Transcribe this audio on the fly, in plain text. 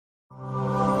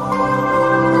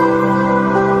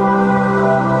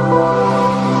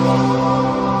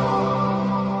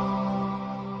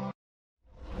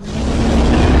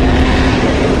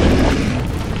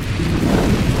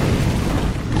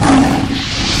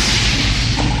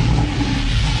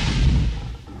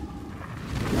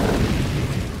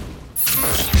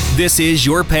This is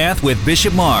Your Path with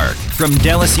Bishop Mark from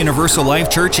Dallas Universal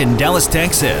Life Church in Dallas,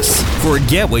 Texas.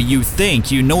 Forget what you think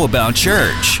you know about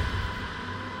church.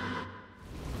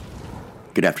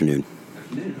 Good afternoon.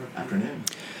 Afternoon.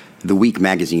 The Week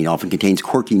magazine often contains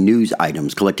quirky news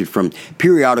items collected from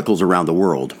periodicals around the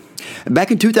world. Back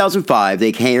in 2005,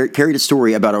 they carried a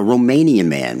story about a Romanian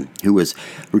man who was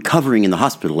recovering in the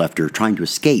hospital after trying to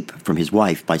escape from his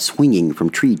wife by swinging from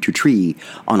tree to tree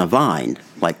on a vine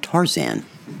like Tarzan.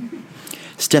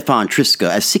 Stefan Triska,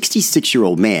 a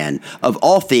 66-year-old man, of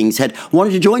all things, had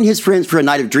wanted to join his friends for a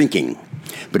night of drinking,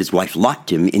 but his wife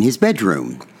locked him in his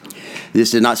bedroom. This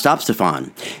did not stop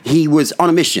Stefan. He was on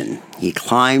a mission. He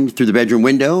climbed through the bedroom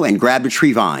window and grabbed a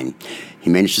tree vine. He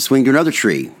managed to swing to another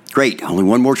tree. Great, only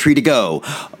one more tree to go.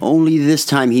 Only this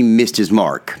time he missed his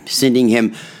mark, sending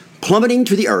him plummeting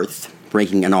to the earth,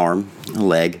 breaking an arm, a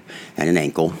leg, and an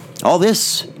ankle. All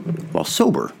this while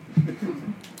sober.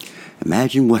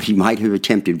 Imagine what he might have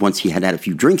attempted once he had had a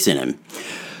few drinks in him.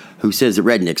 Who says that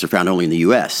rednecks are found only in the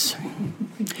U.S.?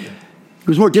 It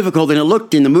was more difficult than it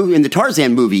looked in the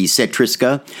Tarzan movies, said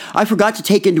Triska. I forgot to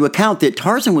take into account that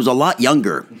Tarzan was a lot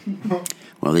younger.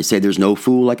 Well, they say there's no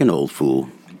fool like an old fool.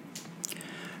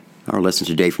 Our lesson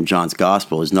today from John's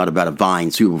Gospel is not about a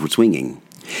vine suitable for swinging.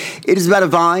 It is about a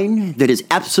vine that is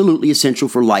absolutely essential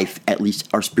for life, at least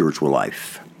our spiritual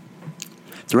life.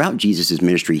 Throughout Jesus'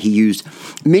 ministry, he used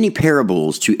many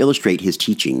parables to illustrate his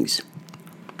teachings.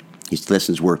 His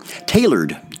lessons were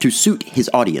tailored to suit his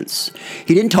audience.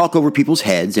 He didn't talk over people's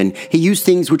heads, and he used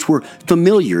things which were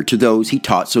familiar to those he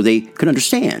taught so they could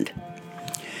understand.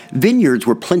 Vineyards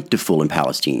were plentiful in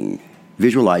Palestine.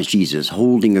 Visualize Jesus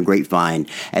holding a grapevine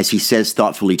as he says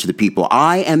thoughtfully to the people,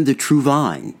 I am the true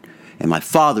vine, and my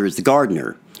Father is the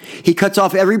gardener. He cuts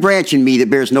off every branch in me that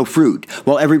bears no fruit,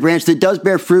 while every branch that does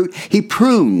bear fruit, he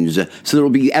prunes so that it will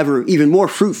be even more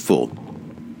fruitful.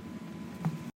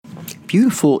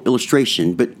 Beautiful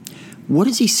illustration, but what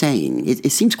is he saying?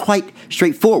 It seems quite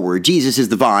straightforward. Jesus is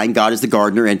the vine, God is the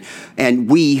gardener, and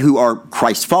we who are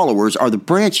Christ's followers are the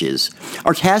branches.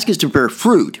 Our task is to bear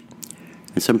fruit.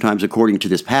 And sometimes, according to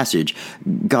this passage,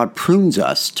 God prunes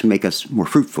us to make us more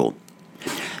fruitful.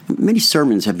 Many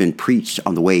sermons have been preached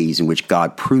on the ways in which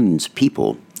God prunes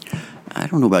people. I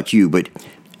don't know about you, but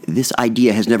this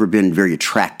idea has never been very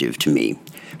attractive to me.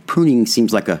 Pruning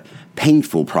seems like a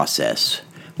painful process.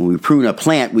 When we prune a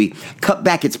plant, we cut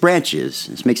back its branches.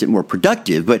 This makes it more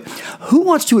productive, but who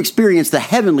wants to experience the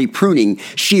heavenly pruning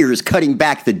shears cutting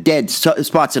back the dead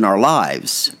spots in our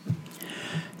lives?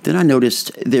 Then I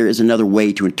noticed there is another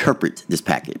way to interpret this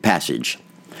passage.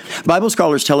 Bible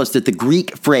scholars tell us that the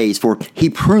Greek phrase for he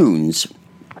prunes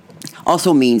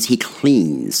also means he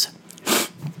cleans.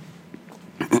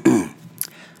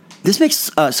 This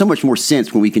makes so much more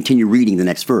sense when we continue reading the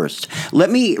next verse.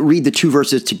 Let me read the two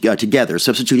verses together,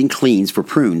 substituting cleans for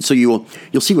prunes, so you'll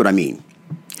see what I mean.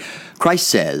 Christ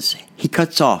says, he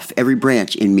cuts off every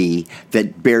branch in me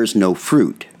that bears no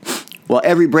fruit. While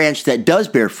every branch that does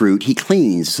bear fruit, he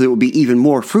cleans, so it will be even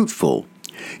more fruitful.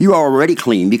 You are already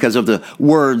clean because of the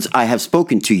words I have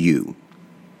spoken to you.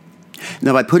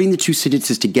 Now, by putting the two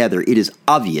sentences together, it is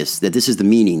obvious that this is the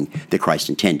meaning that Christ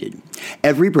intended.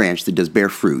 Every branch that does bear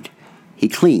fruit, he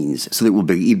cleans, so that it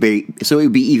will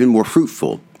be even more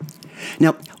fruitful.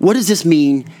 Now, what does this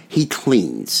mean, he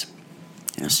cleans?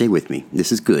 Now, stay with me.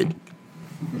 This is good.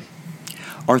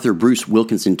 Author Bruce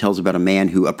Wilkinson tells about a man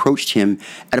who approached him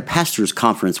at a pastor's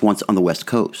conference once on the West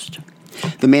Coast.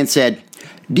 The man said,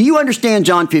 do you understand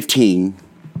John 15?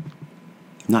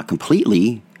 Not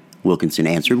completely, Wilkinson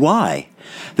answered. Why?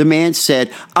 The man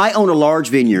said, I own a large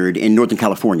vineyard in Northern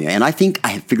California, and I think I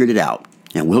have figured it out.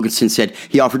 And Wilkinson said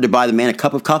he offered to buy the man a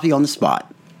cup of coffee on the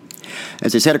spot.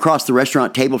 As they sat across the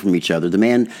restaurant table from each other, the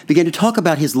man began to talk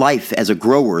about his life as a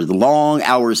grower, the long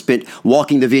hours spent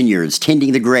walking the vineyards,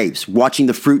 tending the grapes, watching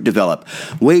the fruit develop,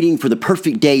 waiting for the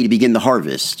perfect day to begin the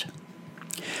harvest.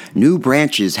 New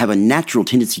branches have a natural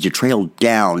tendency to trail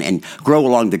down and grow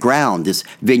along the ground, this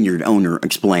vineyard owner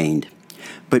explained.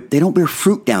 But they don't bear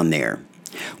fruit down there.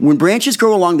 When branches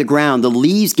grow along the ground, the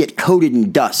leaves get coated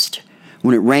in dust.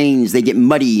 When it rains, they get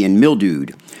muddy and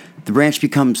mildewed. The branch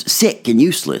becomes sick and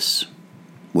useless.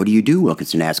 What do you do?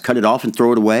 Wilkinson asked. Cut it off and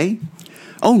throw it away?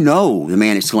 Oh, no, the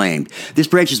man exclaimed. This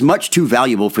branch is much too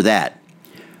valuable for that.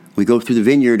 We go through the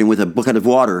vineyard and with a bucket of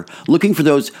water, looking for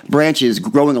those branches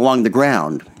growing along the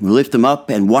ground. We lift them up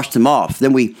and wash them off.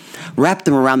 Then we wrap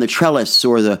them around the trellis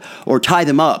or tie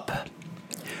them up.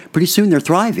 Pretty soon they're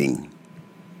thriving.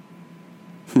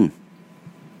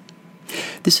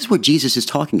 This is what Jesus is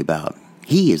talking about.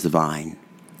 He is the vine.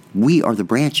 We are the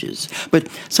branches. But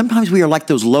sometimes we are like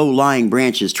those low-lying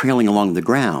branches trailing along the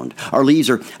ground. Our leaves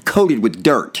are coated with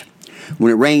dirt.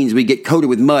 When it rains, we get coated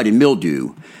with mud and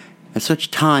mildew. At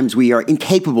such times, we are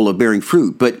incapable of bearing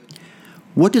fruit. But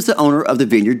what does the owner of the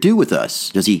vineyard do with us?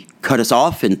 Does he cut us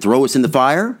off and throw us in the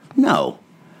fire? No.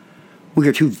 We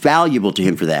are too valuable to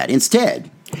him for that. Instead,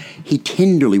 he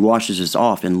tenderly washes us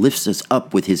off and lifts us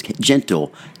up with his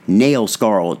gentle,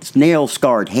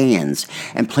 nail-scarred hands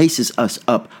and places us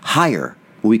up higher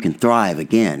where we can thrive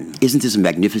again. Isn't this a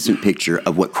magnificent picture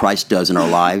of what Christ does in our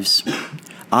lives?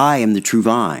 I am the true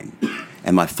vine,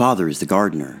 and my Father is the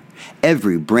gardener.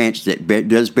 Every branch that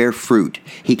does bear fruit,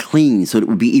 he cleans so that it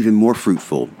will be even more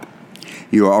fruitful.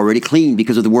 You are already clean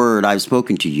because of the word I've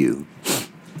spoken to you.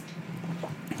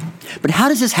 But how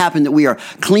does this happen that we are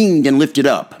cleaned and lifted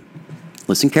up?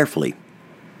 Listen carefully.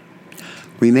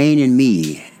 Remain in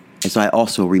me as I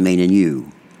also remain in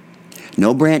you.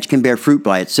 No branch can bear fruit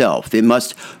by itself. It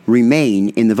must remain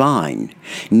in the vine.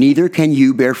 Neither can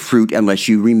you bear fruit unless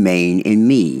you remain in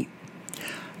me.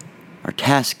 Our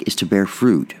task is to bear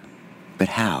fruit. But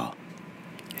how?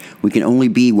 We can only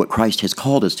be what Christ has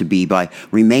called us to be by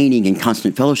remaining in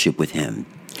constant fellowship with him.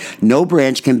 No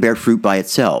branch can bear fruit by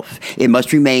itself. It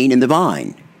must remain in the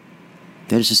vine.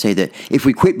 That is to say that if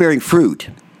we quit bearing fruit,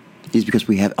 it is because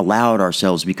we have allowed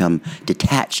ourselves to become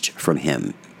detached from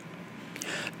him.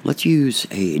 Let's use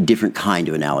a different kind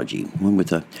of analogy, one with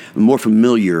that we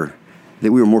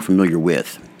were more familiar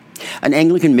with. An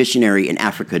Anglican missionary in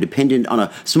Africa depended on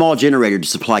a small generator to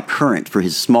supply current for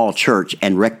his small church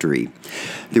and rectory.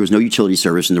 There was no utility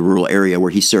service in the rural area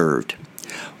where he served.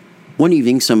 One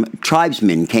evening, some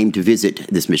tribesmen came to visit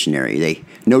this missionary. They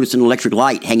noticed an electric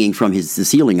light hanging from the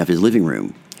ceiling of his living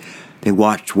room. They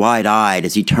watched wide-eyed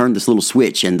as he turned this little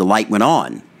switch and the light went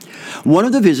on. One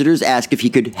of the visitors asked if he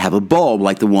could have a bulb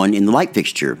like the one in the light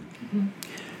fixture.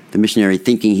 The missionary,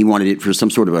 thinking he wanted it for some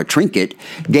sort of a trinket,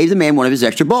 gave the man one of his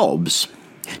extra bulbs.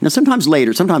 Now, sometime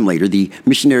later, the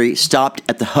missionary stopped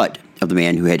at the hut of the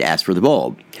man who had asked for the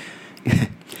bulb.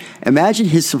 Imagine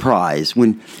his surprise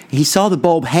when he saw the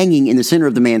bulb hanging in the center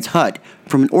of the man's hut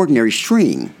from an ordinary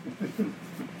string.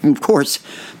 And of course,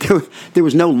 there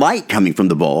was no light coming from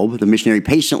the bulb. The missionary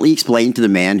patiently explained to the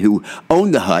man who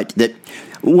owned the hut that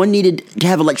one needed to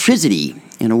have electricity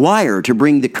and a wire to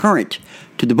bring the current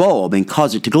to the bulb and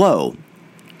cause it to glow.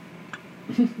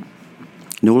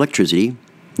 No electricity,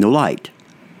 no light,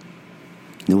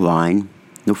 no vine,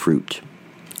 no fruit,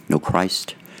 no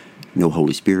Christ, no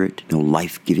Holy Spirit, no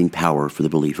life-giving power for the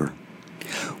believer.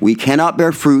 We cannot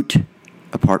bear fruit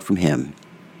apart from him.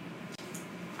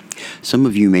 Some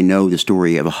of you may know the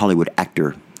story of a Hollywood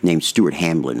actor named Stuart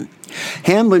Hamblin.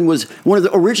 Hamblin was one of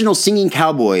the original singing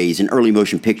cowboys in early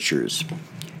motion pictures,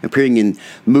 appearing in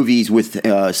movies with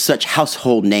such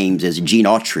household names as Gene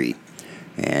Autry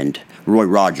and Roy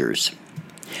Rogers.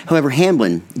 However,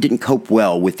 Hamblin didn't cope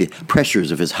well with the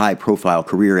pressures of his high-profile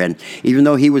career, and even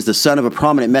though he was the son of a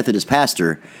prominent Methodist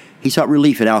pastor, he sought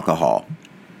relief in alcohol.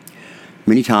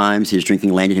 Many times, his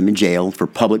drinking landed him in jail for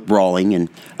public brawling and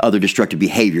other destructive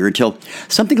behavior until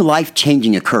something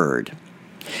life-changing occurred.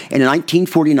 In a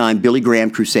 1949 Billy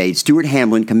Graham crusade, Stuart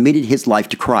Hamblin committed his life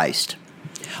to Christ.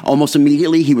 Almost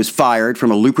immediately, he was fired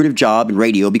from a lucrative job in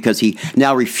radio because he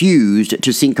now refused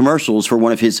to sing commercials for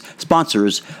one of his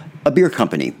sponsors, a beer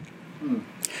company.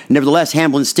 Nevertheless,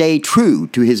 Hamblin stayed true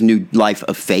to his new life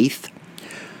of faith.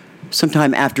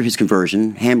 Sometime after his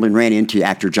conversion, Hamblin ran into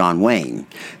actor John Wayne,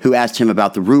 who asked him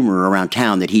about the rumor around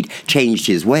town that he'd changed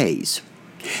his ways.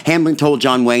 Hamblin told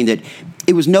John Wayne that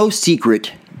it was no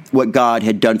secret what God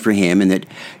had done for him and that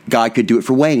God could do it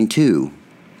for Wayne, too.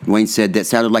 Wayne said that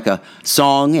sounded like a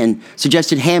song and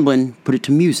suggested Hamblin put it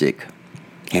to music.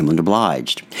 Hamblin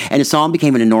obliged, and the song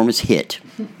became an enormous hit.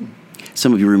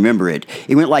 Some of you remember it.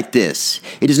 It went like this.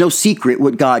 It is no secret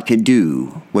what God can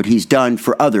do. What he's done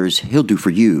for others, he'll do for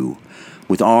you.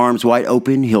 With arms wide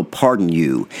open, he'll pardon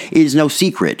you. It is no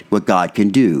secret what God can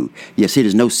do. Yes, it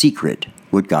is no secret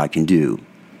what God can do.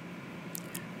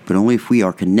 But only if we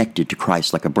are connected to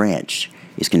Christ like a branch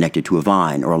is connected to a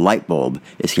vine, or a light bulb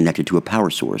is connected to a power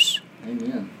source.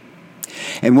 Amen.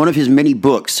 In one of his many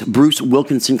books, Bruce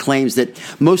Wilkinson claims that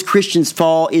most Christians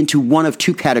fall into one of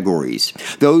two categories: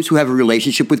 those who have a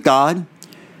relationship with God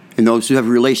and those who have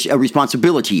a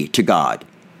responsibility to God.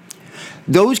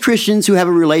 Those Christians who have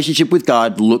a relationship with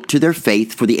God look to their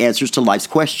faith for the answers to life's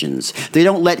questions. They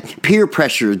don't let peer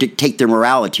pressure dictate their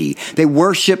morality. They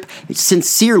worship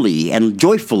sincerely and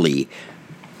joyfully.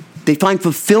 They find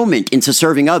fulfillment into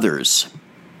serving others.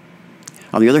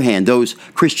 On the other hand, those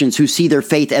Christians who see their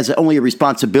faith as only a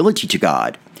responsibility to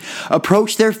God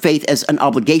approach their faith as an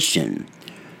obligation.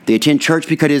 They attend church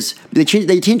because they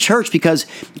attend church because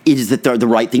it is the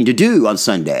right thing to do on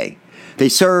Sunday. They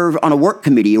serve on a work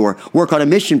committee or work on a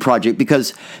mission project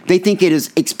because they think it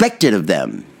is expected of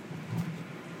them.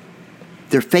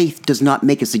 Their faith does not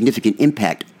make a significant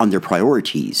impact on their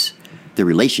priorities, their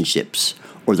relationships,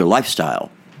 or their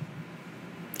lifestyle.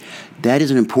 That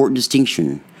is an important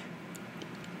distinction.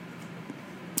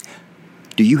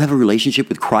 Do you have a relationship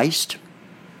with Christ?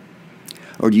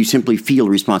 Or do you simply feel a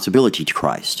responsibility to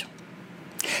Christ?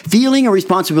 Feeling a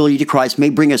responsibility to Christ may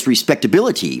bring us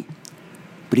respectability,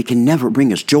 but it can never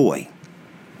bring us joy.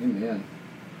 Amen.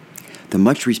 The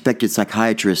much-respected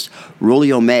psychiatrist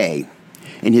Rolio May,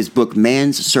 in his book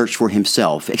Man's Search for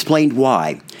Himself, explained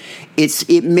why.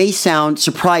 It may sound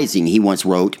surprising, he once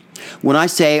wrote, when I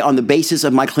say on the basis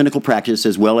of my clinical practice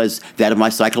as well as that of my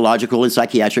psychological and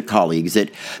psychiatric colleagues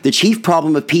that the chief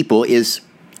problem of people is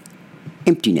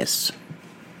emptiness.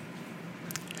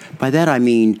 By that I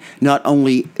mean not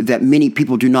only that many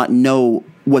people do not know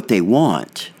what they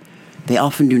want, they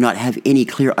often do not have any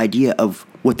clear idea of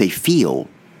what they feel.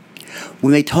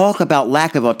 When they talk about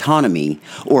lack of autonomy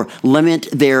or lament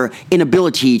their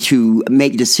inability to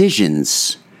make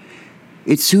decisions,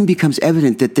 it soon becomes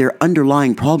evident that their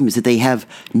underlying problem is that they have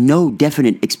no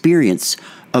definite experience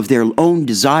of their own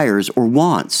desires or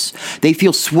wants. They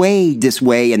feel swayed this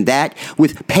way and that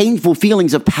with painful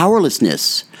feelings of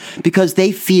powerlessness because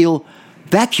they feel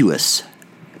vacuous,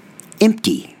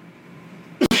 empty.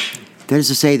 That is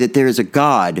to say that there is a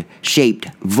God-shaped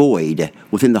void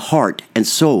within the heart and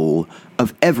soul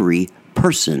of every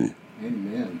person.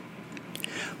 Amen.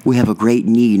 We have a great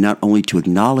need not only to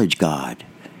acknowledge God,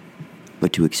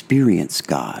 but to experience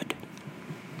God.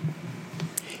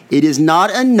 It is not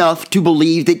enough to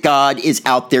believe that God is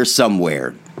out there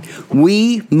somewhere.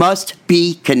 We must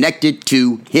be connected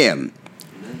to Him.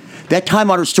 That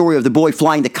time-honored story of the boy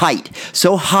flying the kite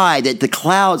so high that the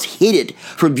clouds hid it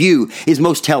from view is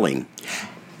most telling.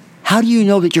 How do you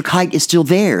know that your kite is still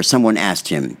there? Someone asked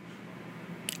him.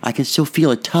 I can still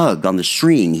feel a tug on the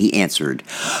string, he answered.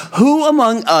 Who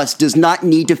among us does not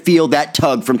need to feel that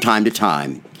tug from time to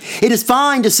time? It is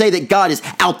fine to say that God is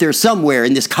out there somewhere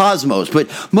in this cosmos, but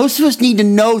most of us need to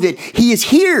know that He is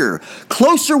here,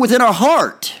 closer within our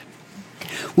heart.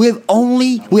 We have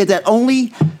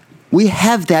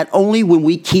that only when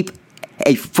we keep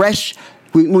fresh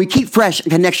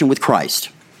connection with Christ.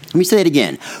 Let me say it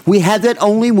again. We have that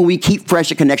only when we keep fresh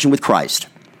a connection with Christ.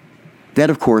 That,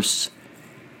 of course,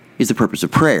 is the purpose of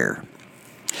prayer.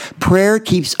 Prayer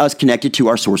keeps us connected to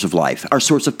our source of life, our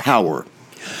source of power.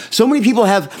 So many people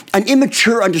have an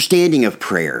immature understanding of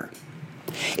prayer.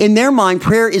 In their mind,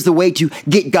 prayer is the way to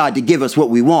get God to give us what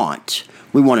we want.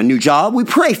 We want a new job, we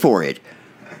pray for it.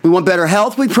 We want better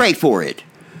health, we pray for it.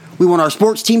 We want our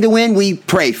sports team to win, we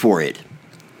pray for it.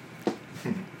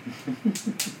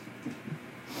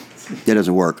 That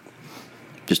doesn't work.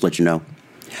 Just to let you know.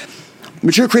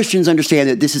 Mature Christians understand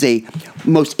that this is a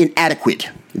most inadequate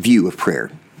view of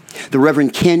prayer. The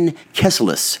Reverend Ken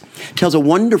Kesselis tells a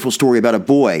wonderful story about a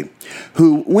boy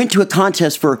who went to a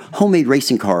contest for homemade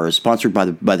racing cars sponsored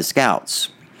by the Scouts.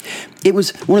 It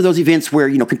was one of those events where,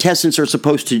 contestants are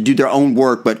supposed to do their own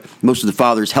work, but most of the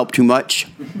fathers help too much.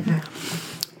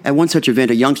 At one such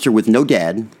event, a youngster with no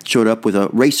dad showed up with a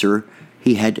racer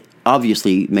he had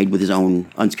obviously made with his own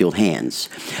unskilled hands.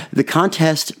 The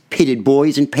contest pitted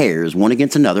boys in pairs, one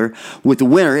against another, with the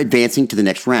winner advancing to the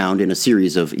next round in a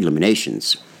series of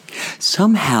eliminations.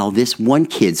 Somehow, this one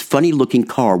kid's funny-looking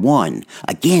car won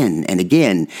again and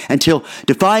again until,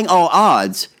 defying all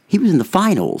odds, he was in the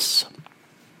finals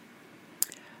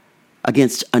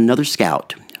against another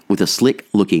scout with a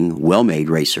slick-looking, well-made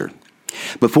racer.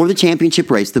 Before the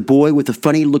championship race, the boy with the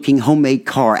funny-looking homemade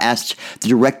car asked the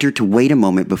director to wait a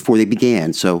moment before they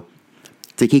began so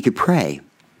that he could pray.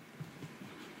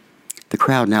 The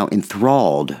crowd, now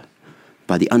enthralled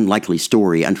by the unlikely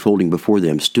story unfolding before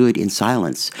them, stood in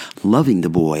silence, loving the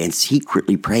boy and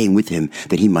secretly praying with him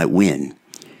that he might win.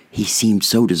 He seemed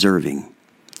so deserving.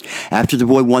 After the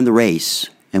boy won the race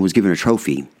and was given a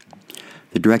trophy,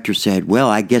 the director said, "Well,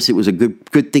 I guess it was a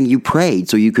good thing you prayed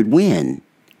so you could win."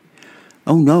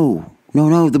 "Oh,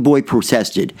 no, the boy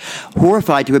protested,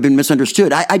 horrified to have been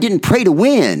misunderstood. I didn't pray to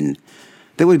win.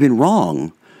 That would have been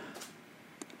wrong.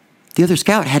 The other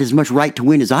scout had as much right to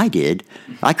win as I did.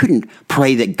 I couldn't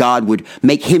pray that God would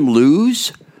make him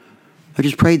lose. I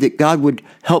just prayed that God would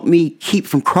help me keep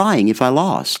from crying if I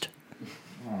lost."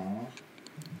 Aww.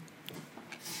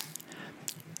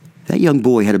 That young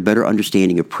boy had a better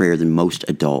understanding of prayer than most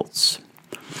adults.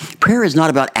 Prayer is not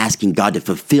about asking God to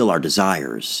fulfill our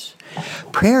desires.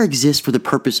 Prayer exists for the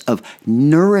purpose of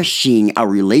nourishing our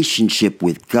relationship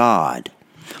with God.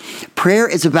 Prayer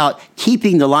is about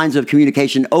keeping the lines of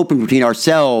communication open between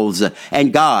ourselves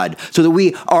and God so that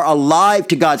we are alive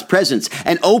to God's presence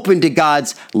and open to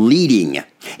God's leading.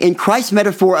 In Christ's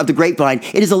metaphor of the grapevine,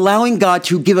 it is allowing God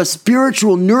to give us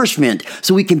spiritual nourishment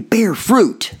so we can bear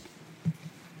fruit.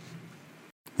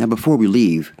 Now, before we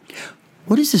leave,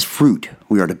 what is this fruit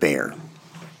we are to bear?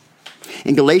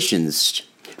 In Galatians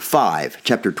 5,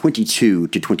 chapter 22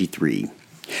 to 23,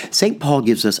 St. Paul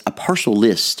gives us a partial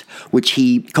list, which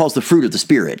he calls the fruit of the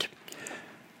Spirit.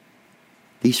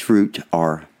 These fruit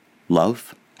are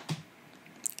love,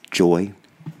 joy,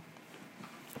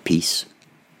 peace,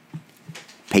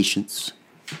 patience,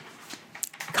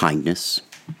 kindness,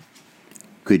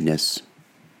 goodness,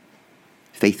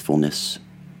 faithfulness,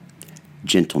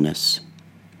 gentleness,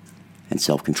 and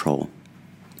self-control.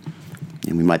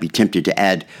 And we might be tempted to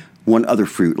add one other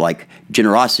fruit like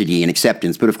generosity and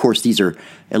acceptance, but of course these are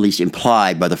at least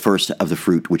implied by the first of the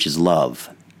fruit, which is love.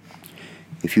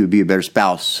 If you would be a better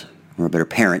spouse or a better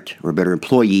parent or a better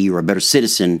employee or a better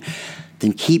citizen,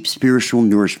 then keep spiritual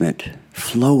nourishment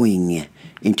flowing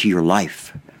into your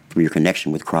life from your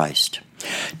connection with Christ.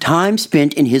 Time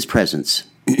spent in His presence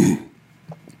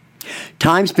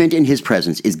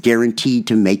is guaranteed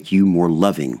to make you more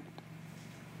loving,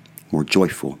 more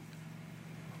joyful,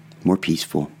 more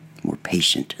peaceful, more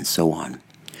patient, and so on.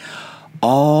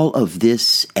 All of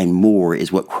this and more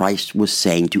is what Christ was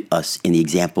saying to us in the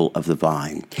example of the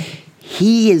vine.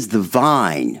 He is the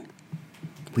vine.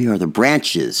 We are the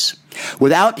branches.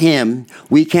 Without Him,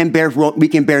 we can bear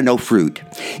no fruit.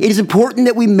 It is important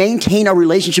that we maintain our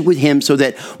relationship with Him so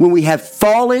that when we have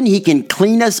fallen, He can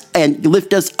clean us and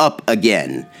lift us up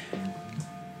again.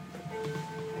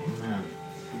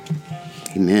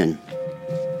 Amen.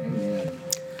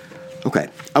 Okay,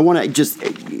 I want to just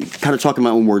kind of talk in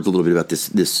my own words a little bit about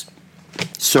this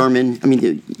sermon. I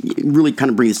mean, really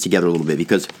kind of bring this together a little bit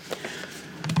because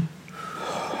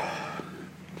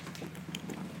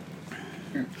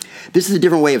this is a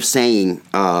different way of saying.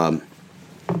 Yep.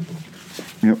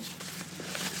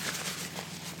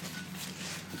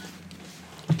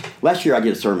 Last year I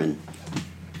did a sermon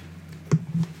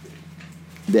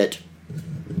that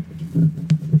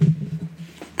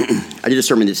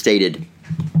stated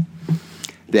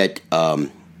that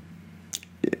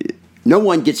no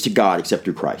one gets to God except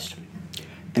through Christ.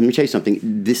 And let me tell you something.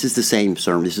 This is the same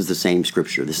sermon. This is the same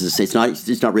scripture. It's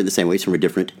not written the same way. It's from a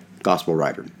different gospel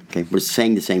writer. Okay, but it's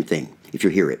saying the same thing. If you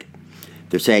hear it,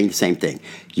 they're saying the same thing.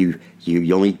 You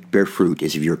only bear fruit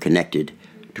as if you're connected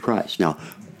to Christ. Now,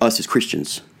 us as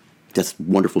Christians, that's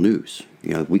wonderful news.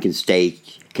 You know, we can stay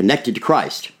connected to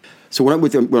Christ. So what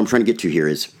I'm trying to get to here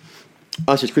is,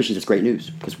 us as Christians, it's great news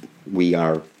because we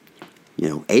are,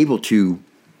 able to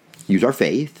use our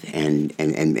faith and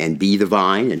be the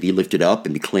vine and be lifted up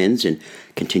and be cleansed and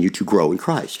continue to grow in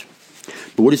Christ.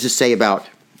 But what does this say about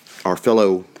our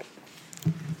fellow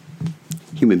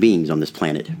human beings on this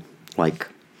planet, like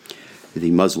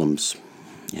the Muslims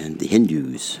and the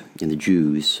Hindus and the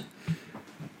Jews?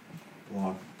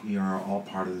 Well, we are all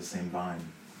part of the same vine.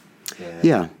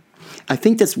 Yeah. I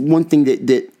think that's one thing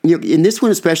that in this one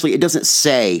especially, it doesn't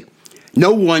say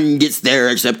no one gets there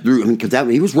except through. I mean, because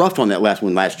he was rough on that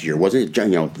last year, wasn't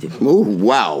it? Oh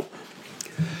wow.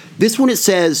 This one it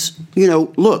says,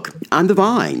 look, I'm the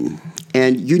vine,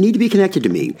 and you need to be connected to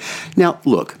me. Now,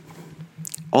 look,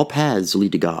 all paths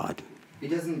lead to God. It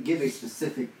doesn't give a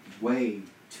specific way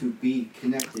to be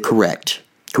connected. Correct.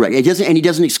 It doesn't, and He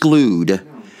doesn't exclude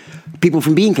people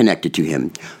from being connected to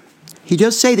Him. He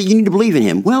does say that you need to believe in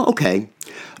Him. Well, okay.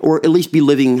 Or at least be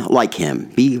living like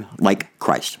Him. Be like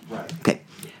Christ. Right. Okay.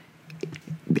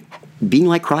 Being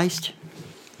like Christ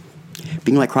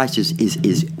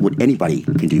is what anybody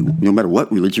can do, no matter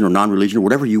what religion or non-religion or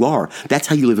whatever you are. That's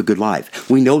how you live a good life.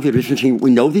 We know the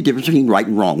difference between right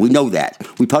and wrong. We know that.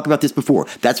 We talked about this before.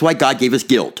 That's why God gave us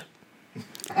guilt.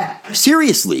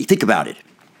 Seriously, think about it.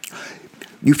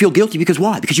 You feel guilty because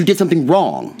why? Because you did something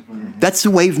wrong. That's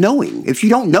the way of knowing. If you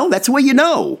don't know, that's the way you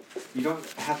know. You don't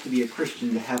have to be a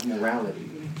Christian to have morality.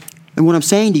 And what I'm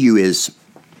saying to you is,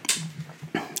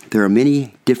 there are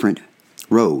many different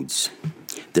roads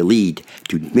that lead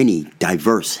to many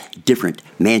diverse, different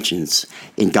mansions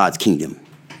in God's kingdom.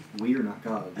 We are not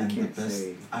God. We can't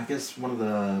say. I guess one of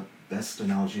the best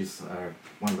analogies, or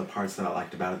one of the parts that I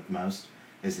liked about it the most,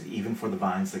 is that even for the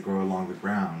vines that grow along the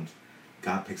ground,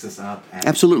 God picks us up. And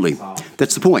Absolutely.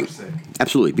 That's the point.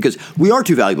 Absolutely. Because we are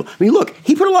too valuable. I mean, look,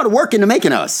 He put a lot of work into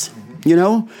making us, and He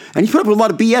put up with a lot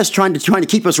of BS trying to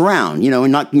keep us around,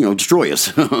 and not, destroy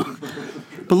us.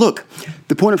 But look,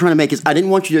 the point I'm trying to make is I didn't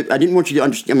want you to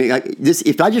understand. I mean,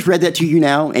 if I just read that to you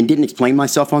now and didn't explain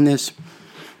myself on this,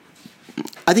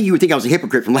 I think you would think I was a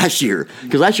hypocrite from last year,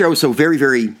 because last year I was so very,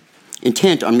 very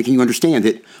intent on making you understand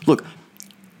that, look,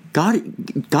 God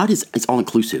is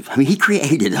all-inclusive. I mean, He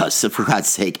created us, for God's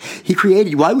sake. He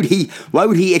created, why would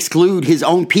He exclude His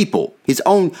own people, His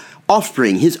own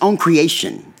offspring, His own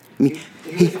creation? I mean,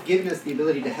 He has given us the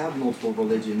ability to have multiple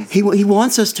religions. He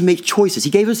wants us to make choices. He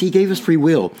gave us free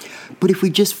will. But if we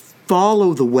just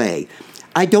follow the way,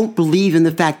 I don't believe in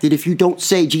the fact that if you don't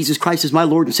say Jesus Christ is my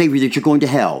Lord and Savior that you're going to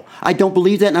hell. I don't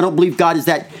believe that, and I don't believe God is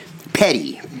that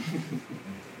petty.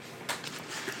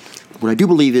 What I do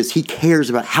believe is He cares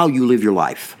about how you live your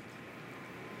life.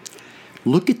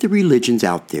 Look at the religions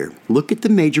out there. Look at the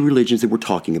major religions that we're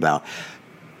talking about.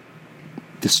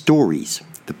 The stories,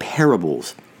 the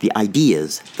parables, the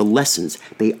ideas, the lessons,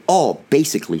 they all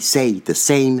basically say the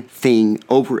same thing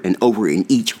over and over in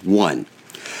each one.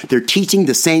 They're teaching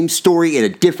the same story in a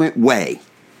different way.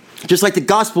 Just like the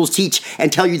Gospels teach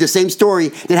and tell you the same story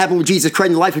that happened with Jesus Christ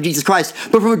in the life of Jesus Christ,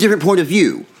 but from a different point of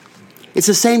view. It's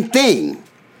the same thing,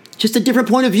 just a different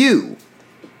point of view.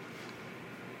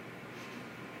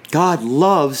 God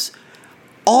loves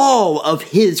all of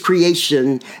His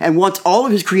creation and wants all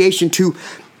of His creation to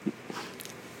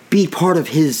be part of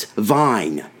His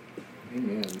vine.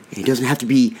 Amen. It doesn't have to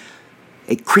be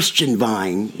a Christian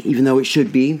vine, even though it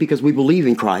should be, because we believe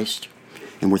in Christ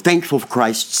and we're thankful for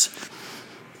Christ's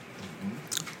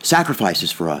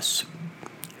sacrifices for us.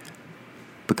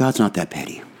 But God's not that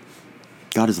petty.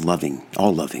 God is loving,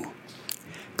 all loving.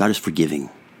 God is forgiving.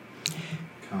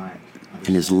 Kind.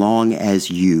 And as long as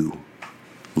you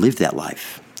live that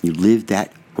life, you live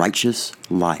that righteous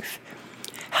life,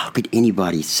 how could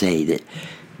anybody say that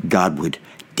God would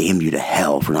damn you to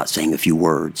hell for not saying a few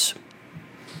words?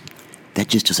 That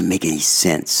just doesn't make any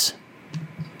sense.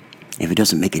 If it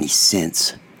doesn't make any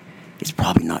sense, it's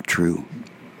probably not true.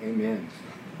 Amen.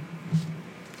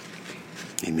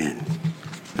 Amen.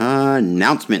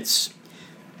 Announcements,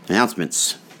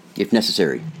 if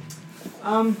necessary.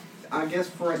 I guess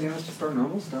for right now it's just our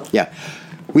normal stuff. Yeah.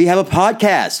 We have a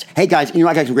podcast. Hey, guys,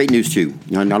 I got some great news, too.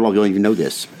 Not a lot of you don't even know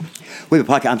this. We have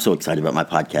a podcast. I'm so excited about my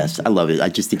podcast. I love it. I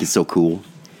just think it's so cool.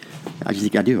 I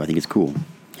think it's cool.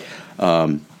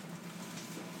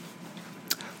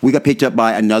 We got picked up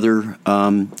by another,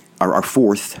 our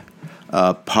fourth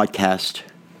podcast.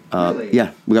 Really?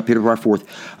 Yeah, we got picked up by our fourth.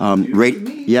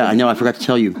 Yeah, I know. I forgot to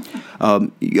tell you.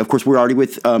 Of course, we're already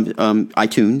with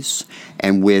iTunes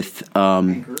and with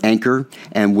Anchor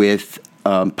and with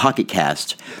Pocket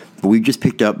Cast. But we just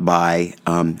picked up by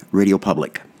Radio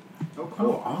Public. Oh,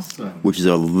 cool. Oh, awesome. Which is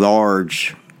a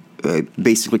large,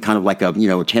 basically kind of like a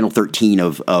channel 13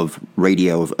 of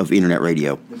radio, of internet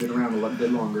radio. They've been around a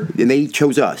bit longer. And they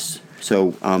chose us.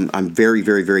 So I'm very,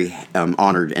 very, very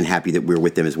honored and happy that we're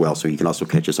with them as well. So you can also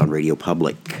catch us on Radio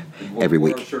Public every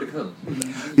week. Sure to come.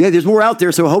 Yeah, there's more out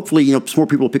there. So hopefully, some more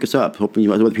people will pick us up. Hopefully,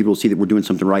 other people will see that we're doing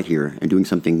something right here and doing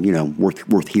something,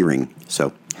 worth hearing.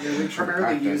 So. Yeah, we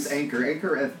primarily use Anchor.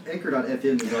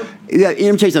 Anchor.fm is our... Yeah, let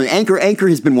me tell you something. Anchor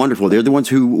has been wonderful. They're the ones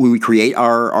who we create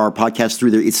our podcast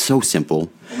through there. It's so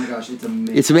simple. Oh my gosh, it's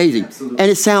amazing. It's amazing. Absolutely.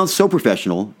 And it sounds so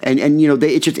professional. And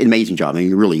it's just an amazing job. I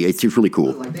mean, really, it's really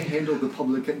cool. Like they handle the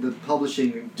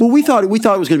publishing. Well, we thought it was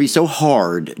going to be so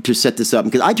hard to set this up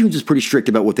because iTunes is pretty strict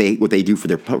about what they do for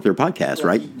their podcast,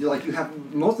 right? Like you have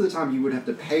most of the time you would have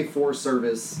to pay for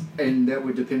service, and that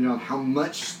would depend on how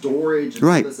much storage and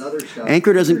Right. all this other stuff.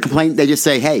 Anchor doesn't complain. They just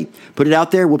say, "Hey, put it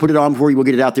out there. We'll put it on for you. We'll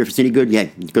get it out there. If it's any good, yeah,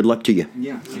 good luck to you."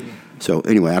 Yeah. So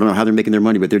anyway, I don't know how they're making their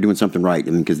money, but they're doing something right.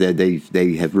 I mean, because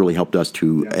they have really helped us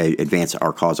to advance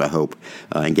our cause, I hope,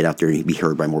 and get out there and be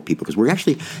heard by more people. Because we're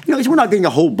actually, we're not getting a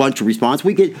whole bunch of response.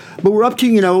 But we're up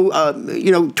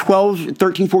to 12,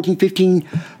 13, 14, 15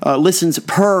 listens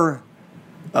per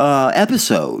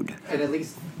episode. And at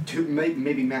least two,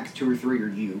 maybe max 2 or 3 are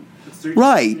you.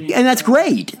 Right, and that's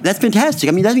great. That's fantastic.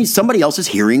 I mean, that means somebody else is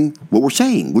hearing what we're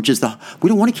saying, which is we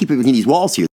don't want to keep it within these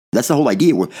walls here. That's the whole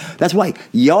idea. That's why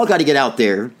y'all got to get out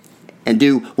there and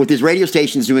do what this radio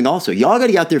station is doing also. Y'all got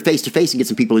to get out there face to face and get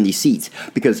some people in these seats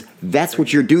because that's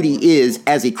what your duty is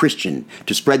as a Christian,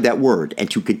 to spread that word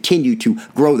and to continue to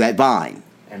grow that vine.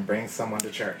 And bring someone to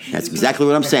church. That's exactly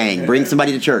what I'm saying. Bring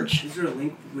somebody to church. Is there a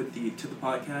link to the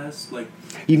podcast?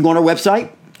 You can go on our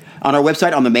website.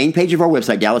 On the main page of our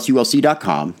website,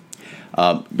 DallasULC.com,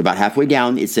 about halfway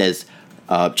down, it says,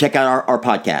 check out our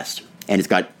podcast. And it's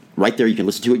got right there. You can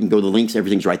listen to it. You can go to the links.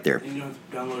 Everything's right there. And you don't have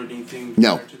to download anything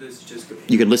No. prior to this? Just go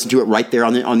You can listen to it right there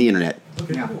on the internet.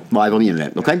 Okay, Yeah. cool. Live on the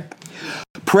internet, okay?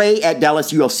 Pray at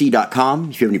DallasULC.com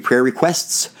if you have any prayer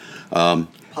requests.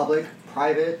 Public,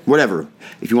 private. Whatever.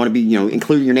 If you want to be,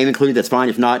 included, your name included, that's fine.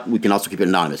 If not, we can also keep it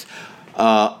anonymous.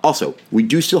 Also, we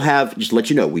do still have, just to let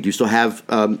you know, we do still have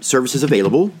services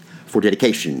available for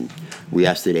dedication. We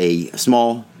ask that a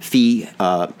small fee,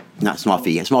 a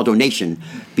small donation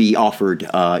be offered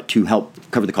to help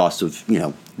cover the cost of,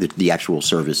 the actual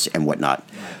service and whatnot.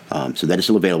 So that is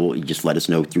still available. You just let us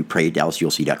know through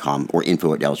pray@dallasulc.com or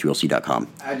info@dallasulc.com.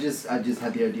 I just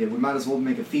had the idea. We might as well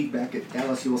make a feedback at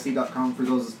dallasulc.com for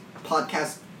those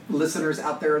podcast listeners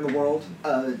out there in the world.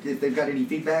 If they've got any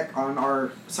feedback on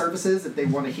our services, if they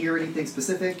want to hear anything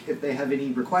specific, if they have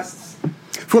any requests.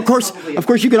 Of course,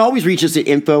 you can always reach us at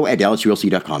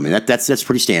info@dallasulc.com, and that's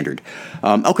pretty standard.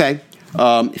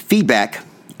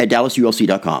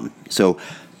 Feedback@dallasulc.com. So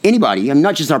anybody,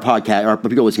 not just our podcast, or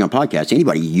people listening on podcasts,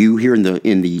 anybody, you here in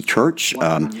the church,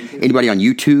 anybody on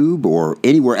YouTube or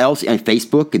anywhere else, on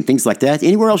Facebook and things like that,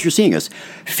 anywhere else you're seeing us,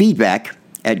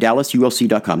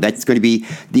 feedback@dallasulc.com. That's going to be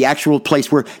the actual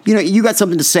place where, you got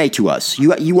something to say to us.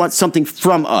 You want something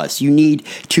from us. You need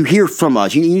to hear from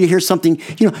us. You need to hear something,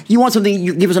 you want something,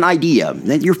 you give us an idea.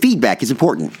 Your feedback is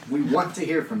important. We want to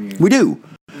hear from you. We do.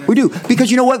 Because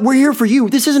you know what? We're here for you.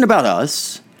 This isn't about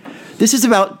us. This is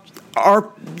about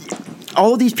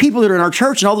all of these people that are in our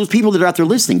church and all those people that are out there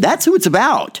listening. That's who it's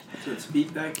about. So it's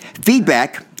feedback?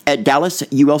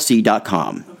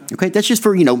 Feedback@dallasulc.com. Okay? That's just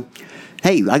for,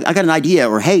 hey, I got an idea,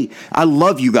 or hey, I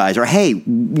love you guys, or hey,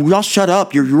 y'all shut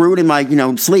up, you're ruining my,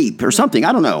 sleep, or something.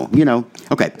 I don't know,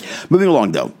 Okay, moving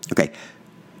along, though. Okay,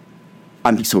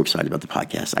 I'm so excited about the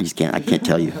podcast. I can't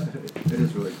tell you. It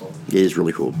is really cool. It is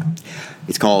really cool.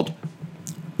 It's called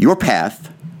Your Path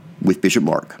with Bishop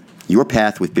Mark. Your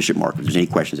Path with Bishop Mark. If there's any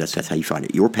questions, that's how you find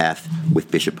it. Your Path with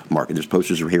Bishop Mark. And there's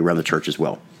posters over here around the church as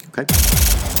well. Okay?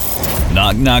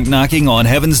 Knock, knock, knocking on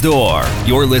heaven's door.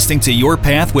 You're listening to Your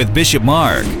Path with Bishop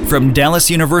Mark from Dallas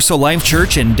Universal Life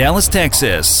Church in Dallas,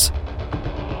 Texas.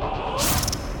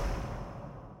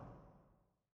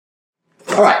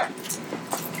 All right.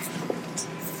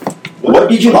 What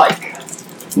did you like?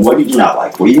 What did you not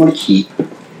like? What do you want to keep?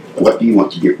 What do you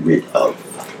want to get rid of?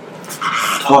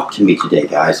 Talk to me today,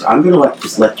 guys. I'm going to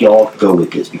just let y'all go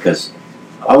with this because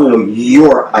I want to know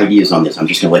your ideas on this. I'm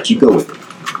just going to let you go with it.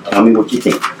 Tell me what you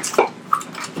think.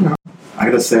 I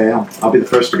gotta say, I'll be the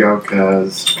first to go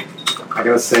because I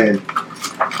gotta say,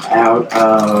 out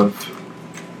of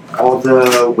all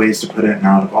the ways to put it and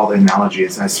out of all the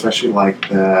analogies, I especially like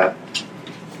that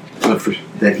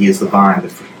he is the vine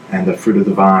and the fruit of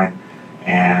the vine,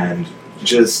 and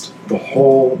just the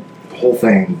whole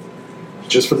thing,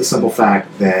 just for the simple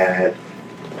fact that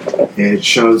it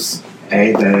shows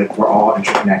A, that we're all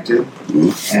interconnected,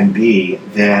 and B,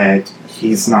 that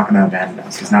He's not going to abandon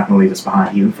us. He's not going to leave us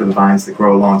behind. Even for the vines that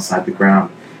grow alongside the ground,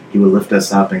 He will lift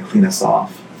us up and clean us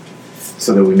off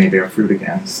so that we may bear fruit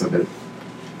again,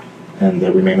 and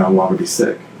that we may no longer be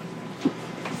sick.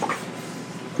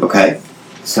 Okay.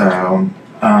 So,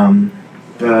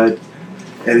 but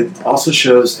it also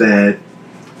shows that,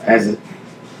 as it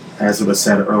was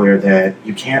said earlier, that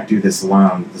you can't do this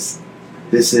alone. This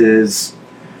is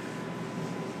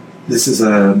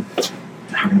a,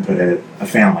 how can I put it, a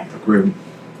family, a group.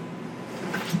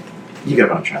 You get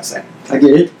what I'm trying to say. I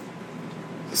get it.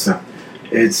 So,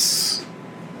 it's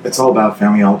all about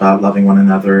family, all about loving one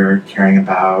another, caring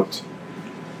about,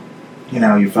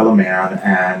 your fellow man,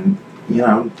 and,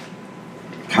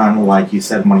 kind of like you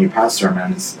said in one of your past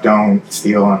sermons, don't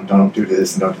steal and don't do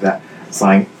this and don't do that. It's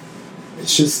like,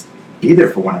 it's just be there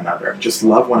for one another. Just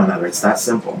love one another. It's that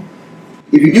simple.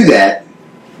 If you do that,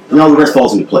 then all the rest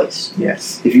falls into place.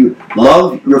 Yes. If you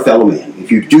love your fellow man,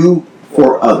 if you do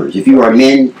for others, if you are a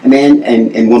man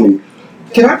and woman.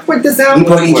 Can I point this out? He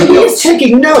is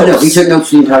taking notes. No, he took notes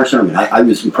for the entire sermon. I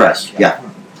was impressed. Yeah.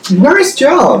 Nice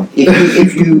job.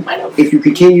 If you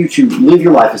continue to live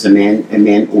your life as a man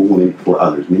or woman for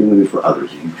others, men and women for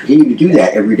others, if you continue to do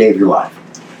that every day of your life,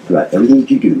 throughout everything that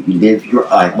you do, you live your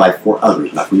life for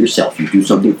others, not for yourself. You do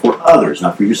something for others,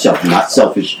 not for yourself. You're not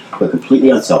selfish, but completely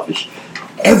unselfish.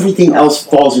 Everything else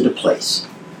falls into place.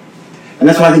 And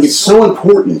that's why I think it's so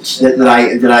important that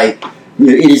I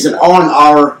it is on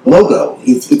our logo.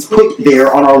 It's put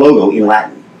there on our logo in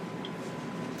Latin.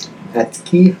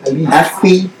 Acqui ali.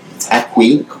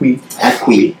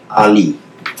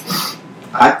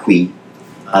 Acqui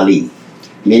ali.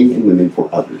 Men and women for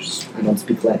others. I don't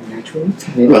speak Latin naturally.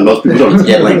 Well, most people don't. It's a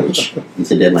dead language.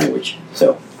 It's a dead language.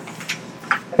 So,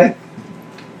 okay.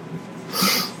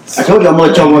 I told you I'm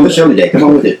going to let y'all on the show today. Come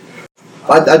on with it.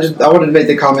 I wanted to make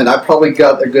the comment. I probably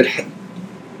got a good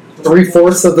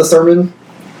 3/4 of the sermon,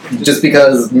 just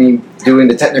because me doing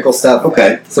the technical stuff.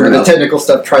 Okay. Some of the technical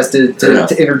stuff tries to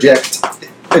interject,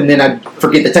 and then I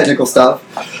forget the technical stuff.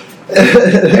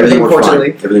 Everything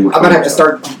Unfortunately, I'm gonna have to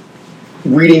start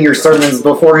reading your sermons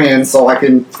beforehand so I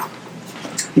can.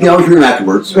 You can always read them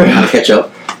afterwards. Kind of catch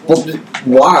up. Well,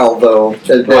 while though,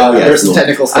 there's some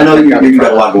technical stuff. I know you've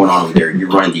got a lot going on over there. You're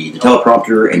running the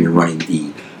teleprompter, and you're running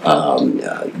the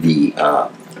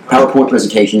PowerPoint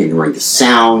presentation, and you're running the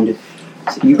sound.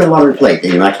 So you've got a lot on your plate,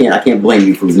 and I can't blame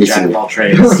you for missing all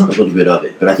trades. a little bit of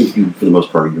it. But I think you, for the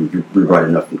most part, you're bright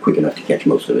enough and quick enough to catch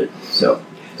most of it. So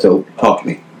talk to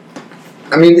me.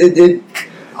 I mean,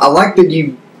 I like that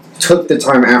you took the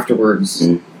time afterwards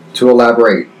to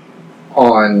elaborate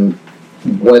on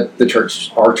what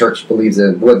our church believes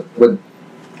in, what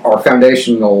our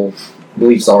foundational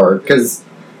beliefs are. Because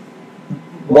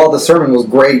while the sermon was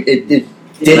great, it did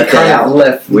kind of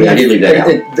left. I did leave that out.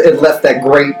 It left that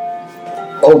great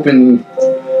open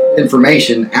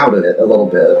information out of it a little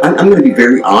bit. I'm going to be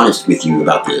very honest with you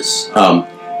about this.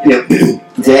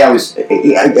 Today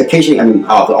occasionally,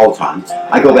 all the time,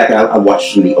 I go back and I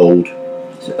watch some of the old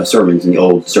sermons and the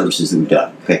old services that we've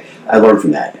done. Okay, I learn from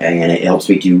that, and it helps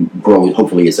me to grow,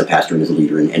 hopefully, as a pastor and as a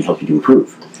leader, and helps me to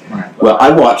improve. Right. Well,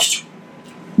 I watched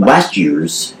last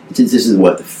year's. This is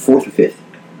what, the 4th or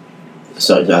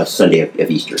 5th Sunday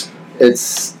of Easter.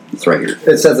 It's right here.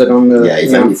 It says it on the. Yeah,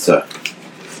 it's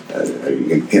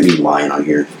you can't be lying on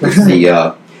here. It's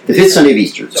the 5th Sunday of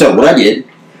Easter. So what I did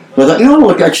was I thought, I want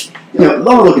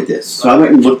to look at this. So I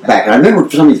went and looked back, and I remember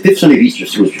for some reason the 5th Sunday of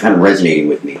Easter was kind of resonating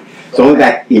with me. So I went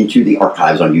back into the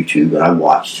archives on YouTube, and I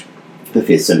watched the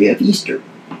 5th Sunday of Easter.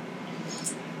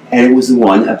 And it was the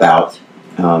one about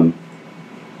no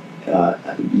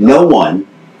one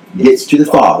gets to the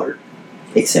Father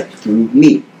except through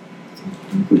me.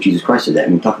 When Jesus Christ said that.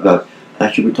 And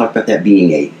last year we talked about that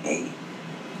being a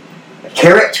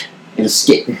carrot and a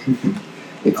stick.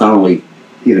 It's not only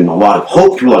given a lot of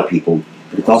hope to a lot of people,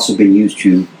 but it's also been used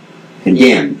to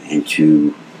condemn and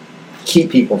to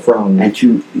keep people from, and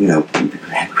to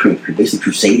basically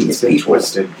crusading against people.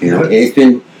 Twisted.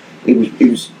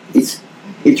 It's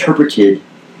interpreted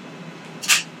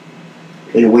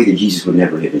in a way that Jesus would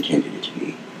never have intended it to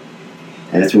be,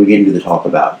 and that's when we get into the talk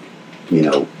about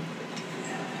the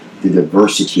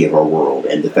diversity of our world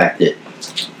and the fact that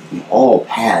all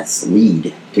paths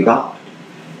lead to God.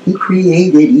 He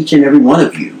created each and every one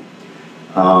of you.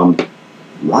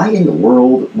 Why in the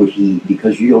world would he,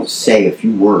 because you don't say a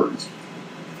few words,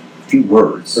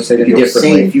 or say them you don't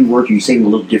differently. say a few words, or you say them a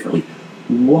little differently,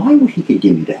 why would he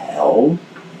condemn you to hell?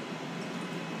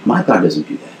 My God doesn't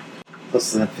do that.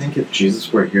 Listen, I think if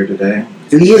Jesus were here today...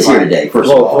 So he is here today, first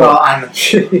of all. Well,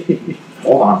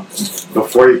 hold on.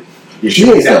 Before you shoot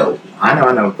He me is, down. though.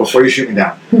 I know. Before you shoot me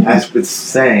down. I was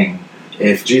saying,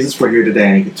 if Jesus were here today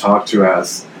and he could talk to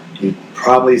us, he'd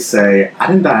probably say, I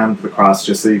didn't die on the cross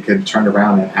just so you could turn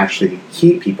around and actually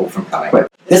keep people from coming. Right.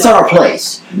 That's not our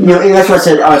place. And that's what I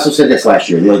said. I also said this last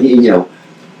year.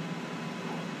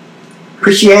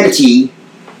 Christianity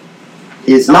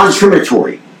is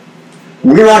non-discriminatory.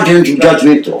 We're not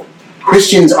judgmental.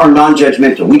 Christians are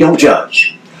non-judgmental. We don't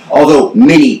judge. Although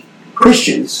many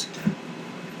Christians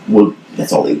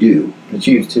that's all they do. They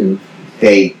choose to.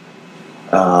 They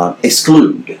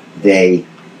exclude. They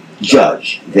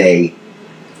judge. They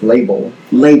label.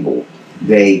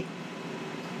 They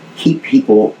keep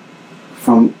people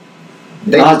from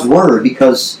God's word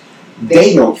because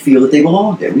they don't feel that they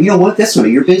belong there. You know what? That's none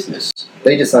of your business.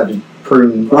 They decide to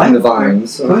prune the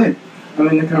vines. Go ahead. I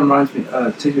mean, that kind of reminds me,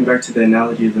 takes me back to the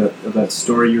analogy of that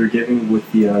story you were giving with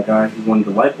the guy who wanted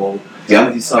the light bulb.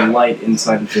 Yeah. He saw light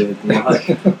inside of the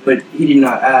hut, but he did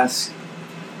not ask,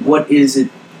 what is it?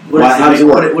 How does it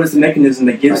work? What is the mechanism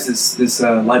that gives this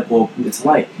light bulb its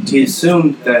light? He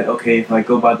assumed that, okay, if I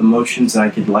go by the motions and I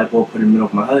get the light bulb put in the middle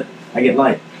of my hut, I get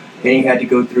light. And he had to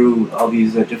go through all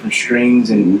these different strings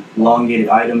and elongated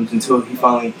items until he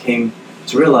finally came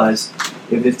to realize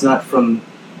if it's not from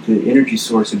the energy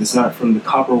source, if it's not from the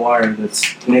copper wire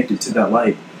that's connected to that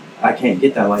light, I can't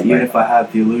get that light, even if I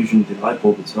have the illusion of the light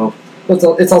bulb itself.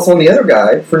 It's also on the other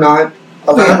guy for not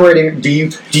elaborating. Do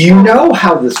you know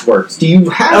how this works? Do you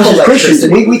have Christians?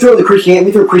 We throw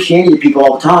Christianity at people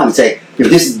all the time and say,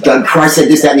 "This is Christ said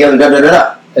this, that, and the other, da da da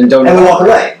da," and we walk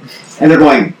away, and they're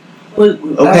going, Well,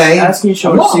 okay. Asking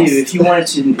Steve if you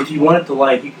wanted the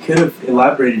light, he could have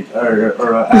elaborated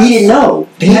or asked. He didn't know.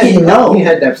 He didn't know. He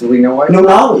had absolutely no idea. No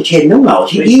knowledge. He had no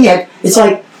knowledge. He had. It's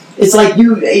like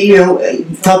you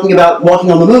talking about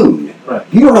walking on the moon. Right.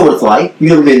 You don't know what it's like.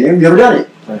 You've never been there. You've never done it.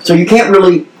 Right. So you can't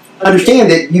really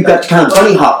understand that you've got to kind of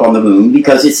bunny hop on the moon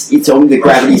because it's only the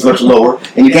gravity is much lower,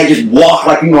 and you can't just walk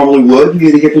like you normally would.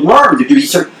 You have to learn to do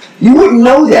research. You wouldn't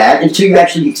know that until you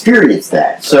actually experience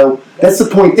that. So that's the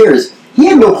point. There is. He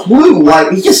had no clue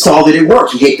why. He just saw that it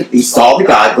worked. He saw the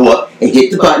guy go up and hit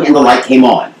the button, and the light came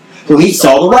on. So So he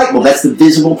saw the light bulb. That's the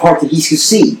visible part that he could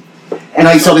see. And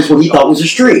he saw this what he thought was a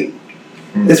string.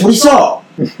 That's what he saw.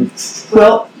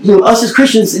 Well, us as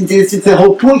Christians, it's the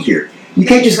whole point here. You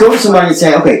can't just go to somebody and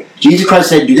say, okay, Jesus Christ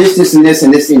said do this, this, and this,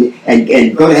 and this,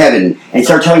 and go to heaven, and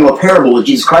start telling them a parable that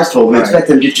Jesus Christ told them and expect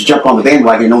them just to jump on the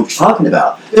bandwagon and know what you're talking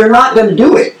about. They're not going to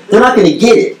do it. They're not going to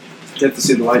get it. You have to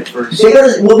see the light first.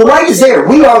 Well, the light is there.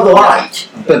 We are the light.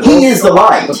 But He is the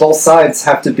light. But both sides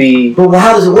have to be... But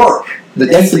how does it work?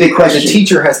 That's the big question. The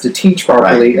teacher has to teach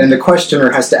properly, and the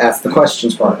questioner has to ask the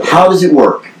questions properly. How does it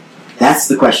work? That's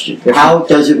the question. How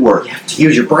does it work? You have to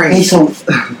use your brain. Hey, so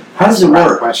how does it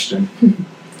work? Question.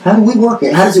 How do we work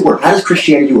it? How does it work? How does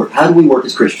Christianity work? How do we work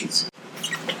as Christians?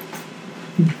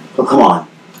 Oh, come on.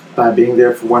 By being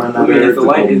there for one I another. mean,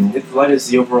 if the light is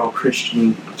the overall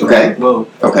Christian glow,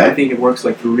 Okay. I think it works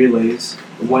like through relays.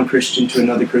 One Christian to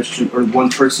another Christian, or one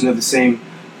person of the same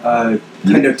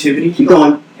conductivity. Keep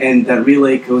going. And that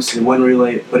relay goes to one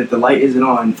relay, but if the light isn't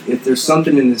on, if there's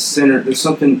something in the center, there's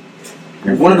something.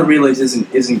 If one of the relays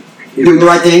isn't Doing the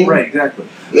right thing? right, exactly.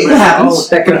 It happens.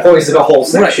 That can poison a whole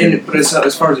section. Right, but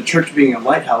as far as a church being a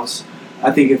lighthouse, I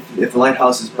think if the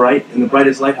lighthouse is bright, and the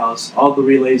brightest lighthouse, all the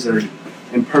relays are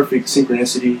in perfect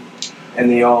synchronicity, and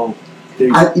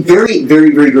Very,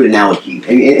 very, very good analogy.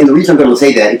 And the reason I'm going to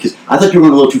say that is because I thought you were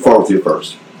going a little too far with it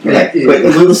first. Okay? But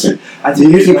listen,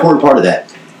 here's the important part of that.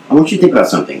 I want you to think about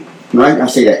something. Right? I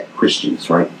say that Christians,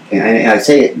 right? And I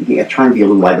say it, I try and be a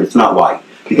little light, but it's not light.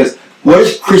 Because what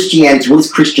is Christianity? What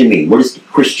does Christian mean? What does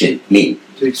Christian mean?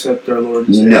 to accept our Lord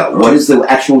and Savior. No. What is the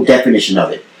actual definition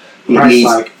of it? It means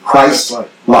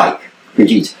Christ-like.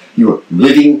 Jesus, you are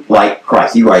living like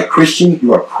Christ. You are a Christian.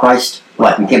 You are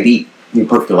Christ-like. We can't be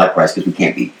perfectly like Christ because we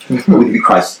can't be. But we can be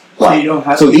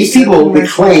Christ-like. So these people, they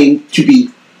claim to be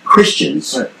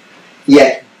Christians,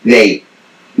 yet they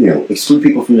exclude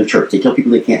people from the church. They tell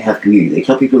people they can't have communion. They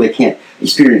tell people they can't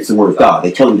experience the Word of God.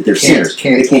 They tell them that they're sinners.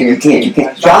 You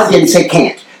can't. God didn't say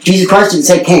can't. Jesus Christ didn't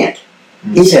say can't.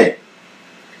 He said,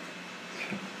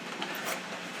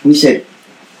 He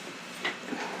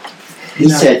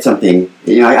said something,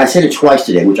 I said it twice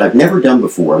today, which I've never done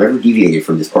before. I've never deviated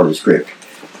from this part of the script.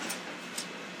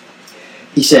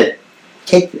 He said,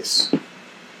 take this.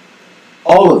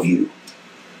 All of you,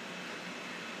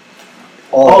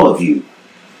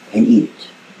 and eat it.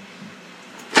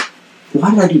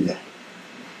 Why did I do that?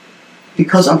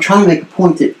 Because I'm trying to make a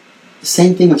point that the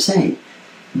same thing I'm saying.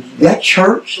 That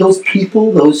church, those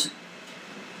people, those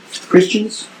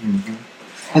Christians,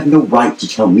 have no right to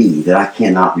tell me that I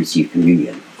cannot receive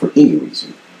communion for any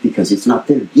reason, because it's not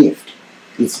their gift.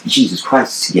 It's Jesus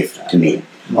Christ's gift to me.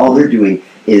 All they're doing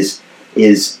is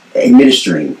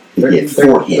administering the gift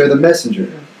for Him. They're the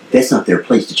messenger. That's not their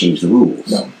place to change the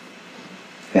rules. No.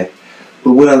 Okay?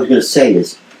 But what I was going to say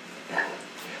is,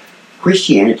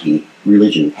 Christianity,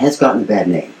 religion, has gotten a bad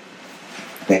name.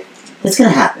 Okay? That's going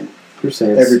to happen.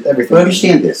 Everything. But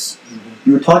understand this.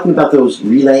 You were talking about those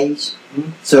relays.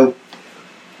 So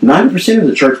 90% of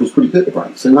the church was pretty good,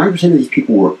 right? So 90% of these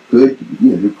people were good,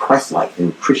 they were Christ-like, they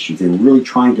were Christians, they were really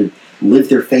trying to live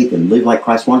their faith and live like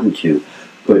Christ wanted them to.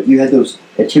 But you had those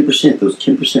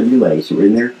 10% relays that were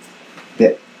in there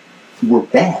that were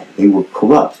bad. They were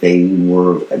corrupt. They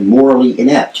were morally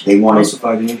inept. It was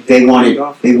all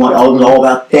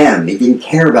about them. They didn't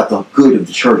care about the good of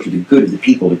the church or the good of the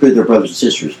people, the good of their brothers and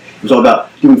sisters. It was all about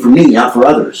doing for me, not for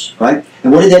others, right?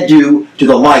 And what did that do to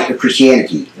the light of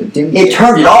Christianity? It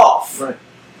turned it off. Right.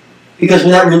 Because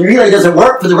when that relay doesn't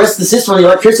work for the rest of the system, the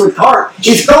electricity car,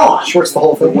 it's gone. Shorts the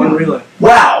whole thing. One relay.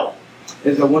 Wow.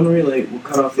 Is that one relay will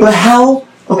cut off the...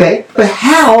 But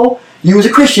how, you as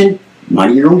a Christian,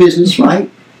 minding your own business, right?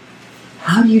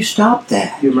 How do you stop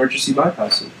that? You emergency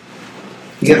bypass it.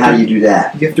 How do you do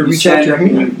that? You have to reach out your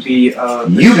hand. You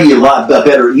be a lot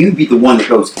better. You be the one that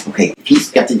goes, okay, if he's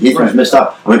got his one's messed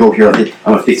up, I'm going to go over here,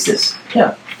 I'm going to fix this.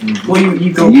 Yeah. Well,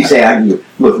 you go... And you say, look,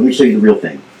 let me show you the real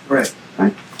thing. Right.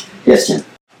 Yes, Tim.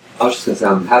 I was just going to say,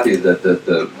 I'm happy that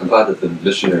I'm glad that the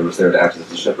missionary was there to act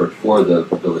as a shepherd for the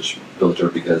villager,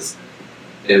 because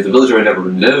if the villager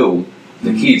never knew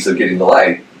the keys of getting the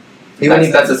light,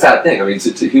 that's a sad thing. I mean,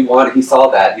 he saw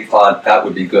that, he thought that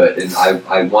would be good, and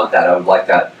I want that, I would like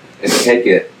that, and to take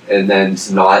it, and then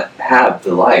to not have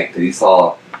the light that he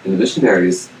saw in the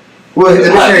missionaries. Well, the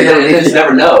missionary just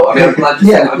never know. I mean, I'm glad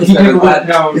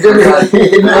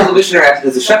the missionary acted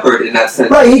as a shepherd in that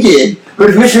sense. Right, he did. But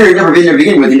if the missionary had never been there to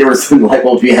begin with, he never seen the light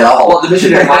bulbs we had at all. Well, the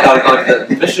missionary might not have gone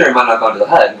to the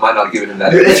hut, might not have given him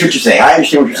that. That's what you're saying. I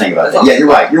understand what you're saying about that. Yeah, you're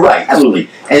right, absolutely.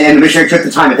 And the missionary took the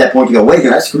time at that point to go, wait a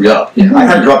minute, I screwed up. Yeah. I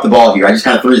kind of dropped the ball here. I just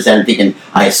kind of threw this down thinking,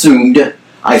 I assumed that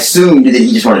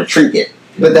he just wanted to trick it.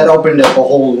 But that opened up a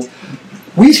whole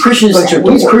We as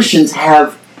Christians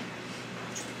have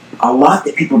a lot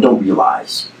that people don't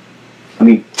realize. I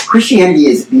mean, Christianity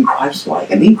is being Christ-like.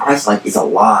 And being Christ-like is a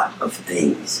lot of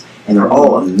things. And they're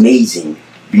all amazing,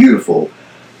 beautiful.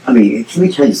 I mean, let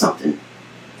me tell you something.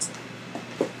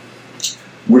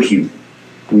 We're human.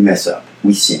 We mess up.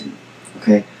 We sin.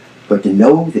 Okay? But to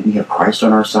know that we have Christ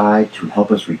on our side to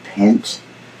help us repent,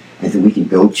 and that we can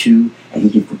go to, and He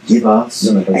can forgive us,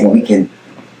 and we can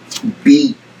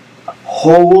be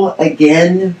whole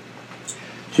again,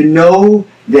 to know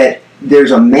that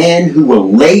there's a man who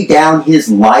will lay down his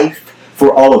life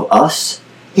for all of us.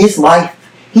 His life,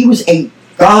 he was a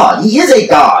God. He is a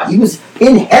God. He was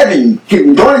in heaven,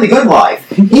 enjoying the good life.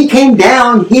 He came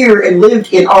down here and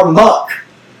lived in our muck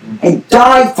and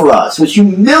died for us, was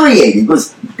humiliated,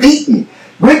 was beaten,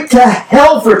 went to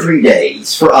hell for 3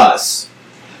 days for us,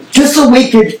 just so we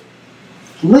could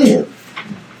live.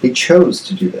 He chose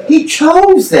to do that. He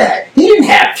chose that. He didn't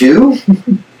have to.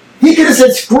 He could have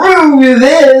said, screw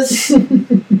this.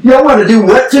 You don't want to do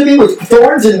what to me with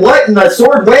thorns and what and a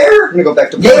sword where? I'm going to go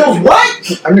back to Gale's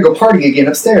what? I'm going to go party again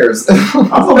upstairs.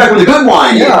 I'll go back where the good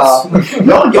wine is.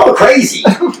 Y'all are crazy.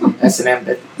 S&M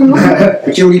bit.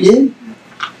 But you know what he did?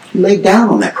 He laid down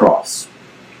on that cross.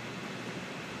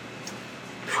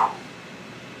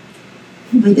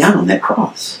 He laid down on that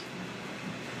cross.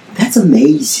 That's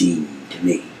amazing to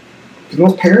me.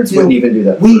 Most parents wouldn't even do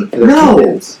that for their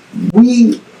kids.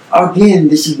 Again,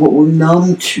 this is what we're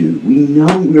numb to.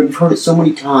 We've heard it so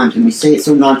many times, and we say it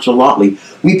so nonchalantly.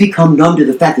 We become numb to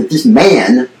the fact that this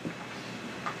man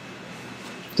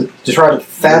To try to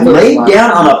fathom laid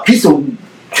down on a piece of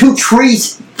 2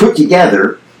 trees put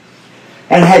together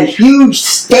and had huge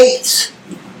stakes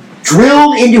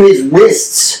drilled into his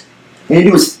wrists and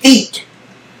into his feet.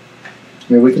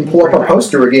 I mean, we can pull up a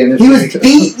poster again. He was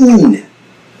beaten,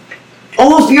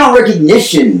 almost beyond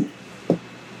recognition.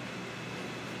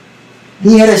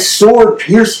 He had a sword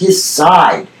pierce his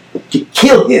side to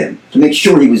kill him, to make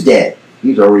sure he was dead.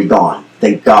 He was already gone,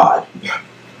 thank God.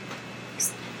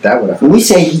 That would have. When we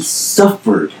say he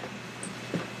suffered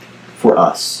for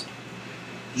us,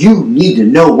 you need to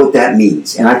know what that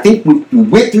means. And I think we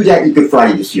went through that in Good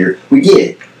Friday this year. We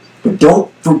did. But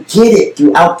don't forget it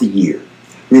throughout the year.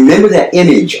 Remember that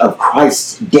image of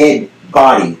Christ's dead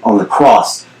body on the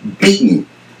cross, beaten,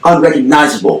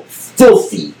 unrecognizable,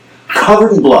 filthy,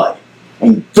 covered in blood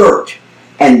and dirt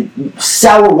and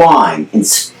sour wine and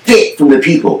spit from the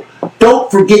people.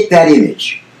 Don't forget that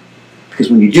image.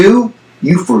 Because when you do,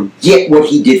 you forget what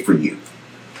he did for you.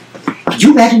 Could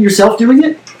you imagine yourself doing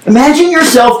it? Imagine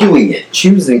yourself doing it.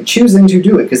 Choosing to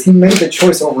do it, because he made the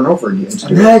choice over and over again to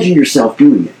do it. Imagine yourself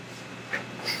doing it.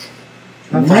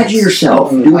 Imagine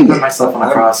yourself doing put it. myself on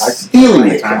a cross.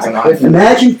 Feeling it. Times in life.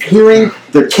 Imagine hearing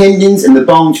the tendons and the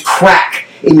bones crack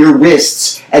in your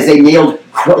wrists as they nailed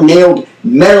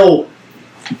metal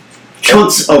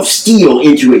chunks of steel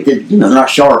into it that, they're not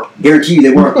sharp. Guarantee you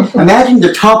they weren't. Imagine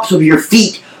the tops of your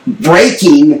feet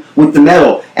breaking with the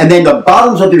metal, and then the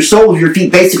bottoms of your soles of your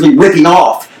feet basically ripping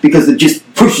off because it just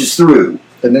pushes through.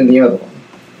 And then the other one.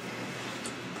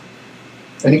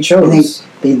 And he chose.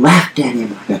 And they laughed at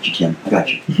him. I got you, Tim. I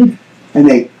got you. And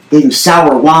they gave him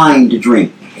sour wine to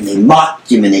drink. And they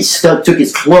mocked him, and they took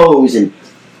his clothes, and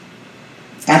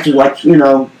acted like,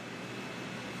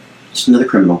 just another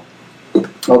criminal.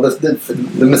 Oh,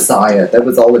 the Messiah. That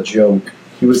was all a joke.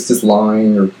 He was just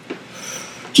lying. Or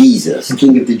Jesus,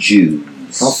 King of the Jews.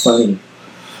 how funny.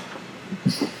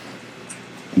 And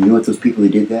you know what those people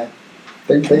that did that?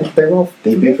 They're all.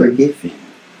 They've been forgiven.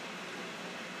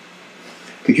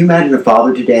 Could you imagine a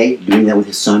father today doing that with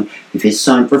his son? If his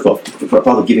son, first of all, for a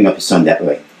father giving up his son that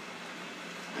way,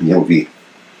 that would be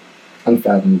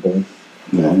Unfathomable.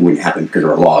 it wouldn't happen because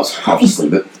of our laws, obviously,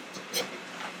 but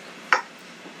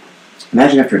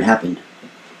imagine after it happened.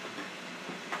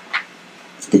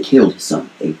 They killed his son.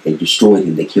 They destroyed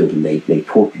him. They killed him. They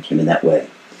tortured him in that way.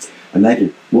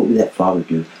 Imagine, what would that father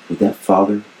do? Would that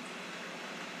father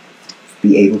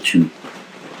be able to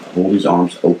hold his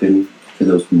arms open to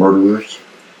those murderers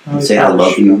and say, I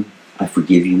love you, I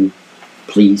forgive you,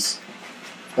 please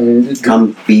I mean,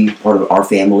 come be part of our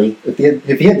family? if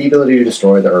he had the ability to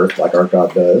destroy the earth like our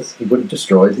God does, he wouldn't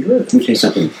destroy the earth. Let me say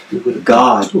something.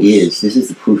 God is, this is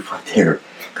the proof right there,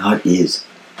 God is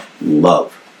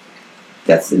love.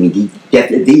 That's,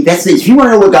 if you want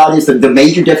to know what God is, the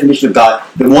major definition of God,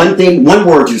 the one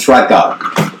word to describe God,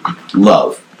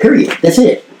 love. Period. That's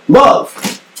it.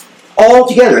 Love. All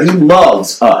together, he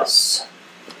loves us.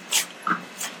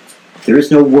 There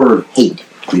is no word hate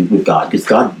with God, because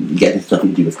God, has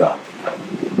nothing to do with God.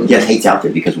 Yes, hate's out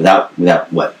there, because without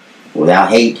what? Without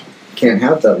hate, can't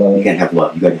have that love. You can't have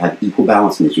love. You got to have equal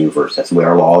balance in this universe. That's the way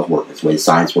our laws work. That's the way the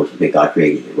science works. That's the way God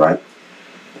created it, right?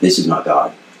 This is not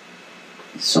God.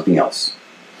 This is something else.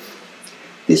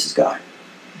 This is God.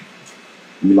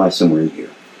 You lie somewhere in here.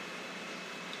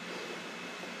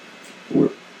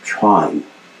 We're trying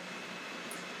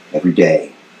every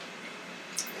day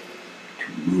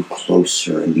to move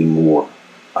closer and be more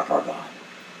like our God.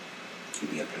 To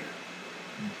be up here.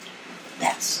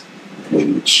 That's the way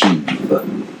you achieve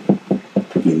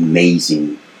the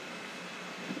amazing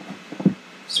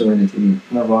Serenity.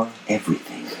 Love.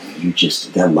 everything. You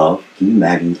just, that love, can you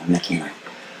imagine? I mean, I can't.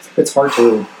 It's hard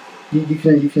to. You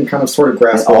can kind of sort of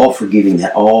grasp That all forgiving,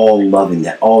 that all loving,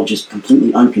 that all just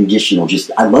completely unconditional.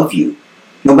 Just, I love you.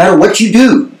 No matter what you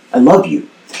do, I love you.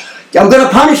 I'm going to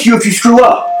punish you if you screw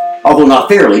up. Although not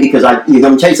fairly, because I'm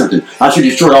going to tell you something. I should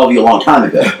have destroyed all of you a long time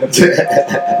ago.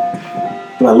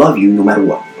 But I love you no matter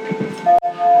what.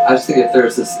 I just think if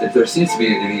there seems to be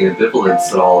any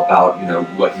ambivalence at all about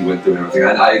what he went through and everything,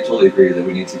 I totally agree that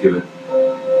we need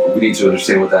to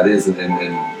understand what that is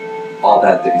and all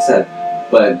that you said.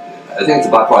 But I think it's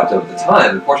a byproduct of the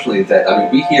time. Unfortunately,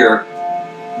 we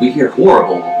hear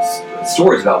horrible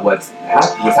stories about what's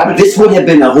happening. This would have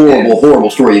been a horrible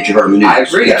story that you heard in the news. I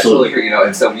agree. Absolutely. I totally agree.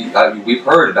 And so we've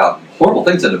heard about horrible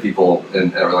things done to people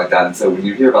and everything like that. And so when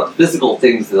you hear about the physical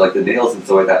things, like the nails and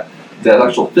stuff like that, the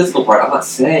actual physical part, I'm not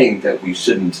saying that we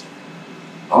shouldn't.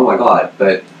 Oh my God!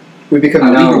 But we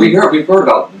become numb. we've heard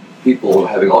about people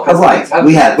having all kinds of things happen.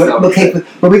 We have. But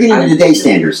we're getting into today's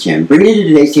standards, Tim. We're getting into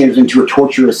today's standards into a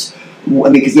torturous.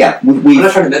 Because I'm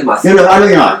not trying to minimize. No, I know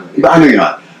you're not. I know you're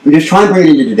not. We're just trying to bring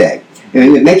it into today.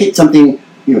 Make it something.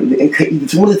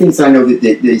 It's one of the things that I know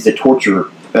that is the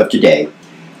torture of today,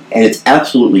 and it's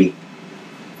absolutely.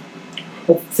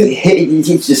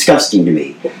 It's disgusting to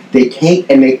me. They take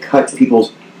and they cut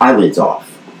people's eyelids off.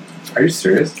 Are you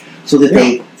serious? So that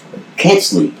they can't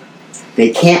sleep.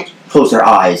 They can't close their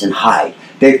eyes and hide.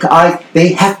 They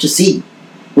have to see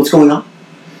what's going on.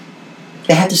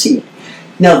 They have to see it.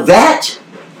 Now that's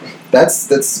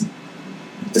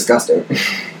disgusting.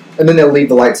 And then they'll leave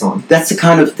the lights on. That's the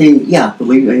kind of thing,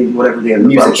 whatever they have.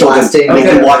 Music blasting. They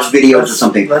can watch videos or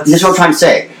something. That's what I'm trying to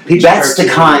say. That's the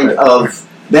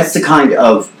kind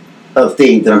of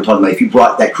thing that I'm talking about. If you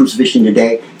brought that crucifixion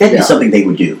today, that'd be something they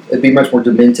would do. It'd be much more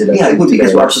demented. Yeah, it would be,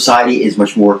 because our society is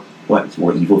much more, it's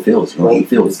more evil filled. It's more hate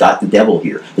filled. It's got the devil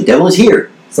here. The devil is here.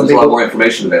 There's a lot more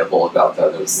information available about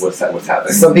what's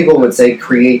happening. Some people would say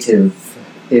creative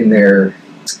in their...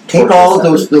 Take all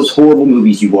of those horrible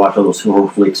movies you watch, all those horror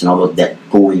flicks and all that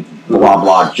gory blah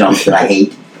blah junk that I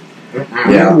hate.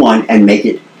 One and make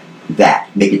it that.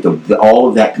 Make it all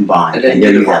of that combined. And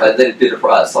then it did it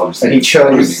for us, obviously. And he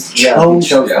chose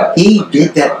that. He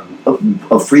did that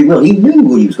of free will. He knew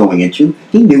what he was going into.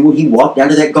 He knew when he walked down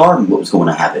to that garden what was going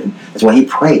to happen. That's why he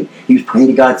prayed. He was praying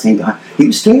to God, saying, God, he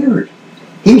was scared.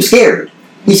 He was scared.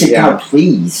 He said, God,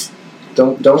 please,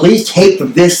 please take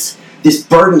this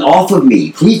burden off of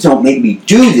me. Please don't make me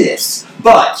do this.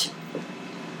 But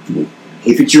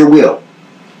if it's your will,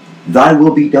 thy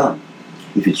will be done.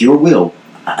 If it's your will,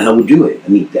 I will do it. I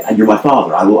mean, you're my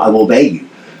father. I will obey you.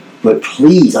 But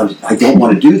please, I don't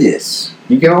want to do this.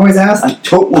 You can always ask. I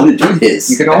don't want to do this.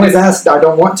 You can always ask, I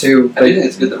don't want to. I think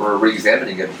it's good that we're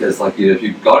re-examining it, because if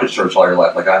you've gone to church all your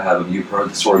life, like I have, and you've heard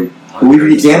the story.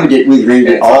 We've examined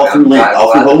it all through Lent,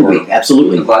 all through Holy Week.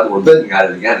 Absolutely. I'm glad that we're looking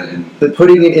at it again. But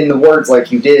putting it in the words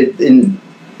like you did in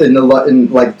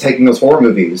like taking those horror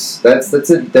movies, that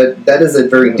is a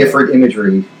very different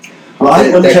imagery. Well,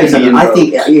 let me tell you something. I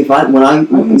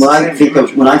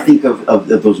think when I think of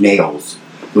those nails,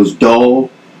 those dull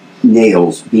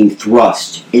nails being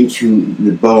thrust into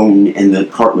the bone and the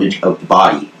cartilage of the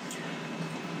body,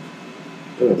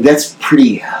 that's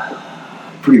pretty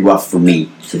rough for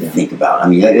me to think about. I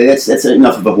mean, that's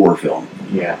enough of a horror film.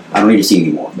 Yeah, I don't need to see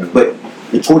anymore. No. But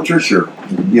the torture, sure,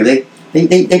 they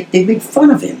made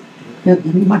fun of him. I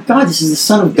mean, my God, this is the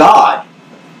Son of God.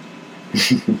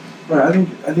 Right,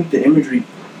 I think the imagery,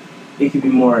 it could be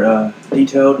more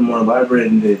detailed and more elaborate,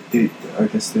 and the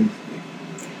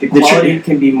quality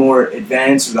can be more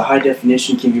advanced, or the high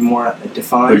definition can be more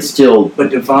defined. But it's still...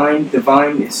 But divine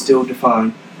is still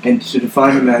defined, and to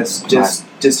define him as just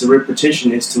a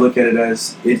repetition is to look at it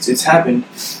as it's happened,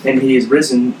 and he is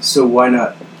risen, so why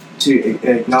not to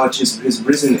acknowledge his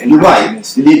risen and right.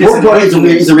 The important part is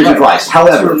the risen Christ.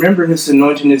 However... So remember his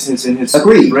anointedness and his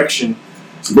resurrection.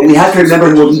 But we have to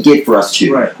remember what he did for us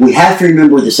too. Right. We have to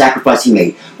remember the sacrifice he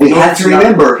made. We have to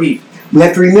remember.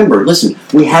 Listen,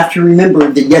 we have to remember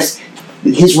that yes,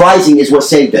 His rising is what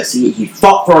saved us. He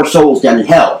fought for our souls down in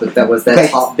hell. But that was that Okay.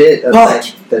 top bit of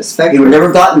But that he spectrum. would never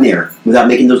have gotten there without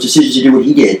making those decisions to do what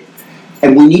he did.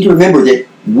 And we need to remember that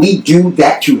we do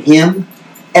that to him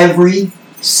every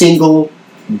single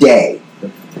day.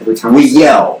 Every time We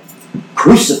yell,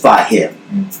 crucify him,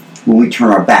 when we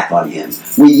turn our back on him.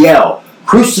 We yell,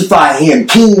 crucify him,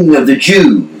 King of the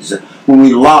Jews, when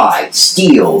we lie,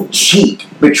 steal, cheat,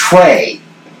 betray.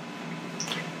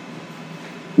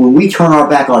 When we turn our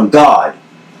back on God,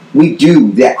 we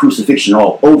do that crucifixion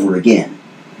all over again.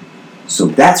 So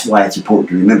that's why it's important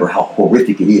to remember how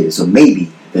horrific it is. So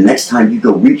maybe the next time you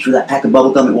go reach for that pack of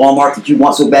bubble gum at Walmart that you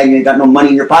want so bad you ain't got no money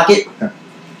in your pocket,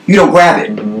 you don't grab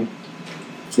it.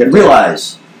 You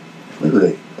realize,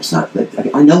 wait, that's not.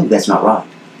 I know that's not right.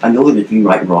 I know that it's between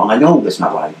right and wrong. I know that's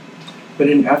not right. But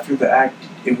then after the act,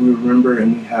 if we remember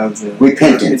and we have the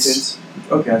Repentance.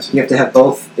 Okay, I see. You have to have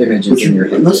both images But in your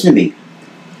head. listen to me.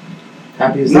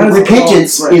 Happy as Not that.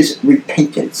 Repentance right. is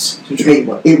repentance. It's Okay?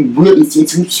 true. It really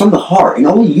it's from the heart, and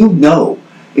only you know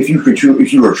if you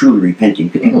are truly repenting.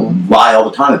 Because people lie all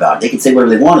the time about it. They can say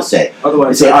whatever they want to say.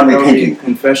 Otherwise, They say, "I'm that would be repenting."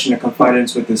 confession and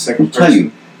confidence with the I'll second tell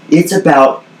person. you, it's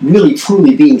about really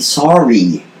truly being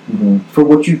sorry for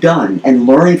what you've done and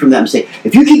learning from that mistake.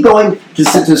 If you keep going to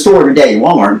the store every day in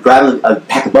Walmart, grabbing a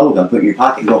pack of bubble gum, put it in your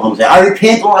pocket, and go home and say, "I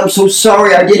repent. Oh, I'm so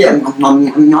sorry. I did it.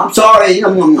 I'm sorry."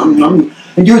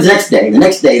 And do it the next day, the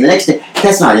next day, the next day.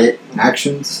 That's not it.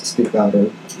 Actions speak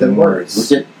louder than words.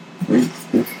 What's it?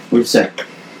 What does it say?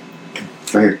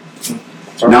 Right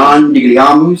here. Non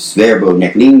digliamus verbo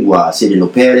nec lingua sed in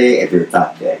opere et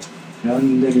veritate. Non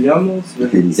degliamos.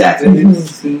 Exactly.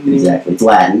 Exactly. It's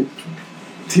Latin,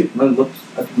 My lips.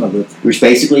 I think my lips. which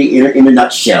basically, in a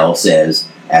nutshell, says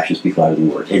actions speak louder than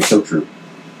words. It's so true.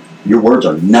 Your words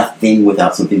are nothing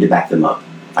without something to back them up.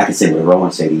 I can say whatever I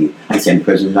want to say to you. I can say I'm the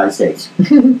President of the United States.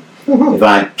 If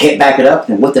I can't back it up,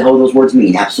 then what the hell do those words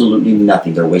mean? Absolutely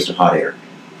nothing. They're a waste of hot air.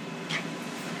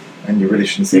 And you really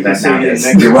shouldn't say You can that say it nowadays.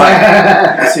 next- You're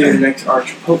right. I see the next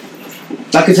archpope.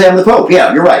 I could say I'm the Pope.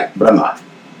 Yeah, you're right, but I'm not.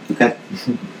 Okay.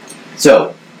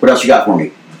 So, what else you got for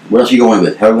me? What else are you going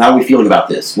with? How are we feeling about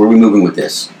this? Where are we moving with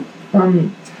this?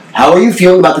 How are you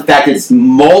feeling about the fact that it's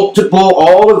multiple,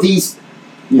 all of these,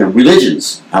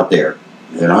 religions out there?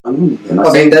 They're not I mean,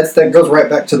 that goes right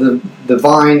back to the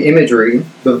vine imagery.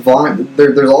 The vine,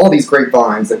 there's all these great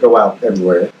vines that go out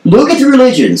everywhere. Look at the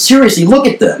religions. Seriously, look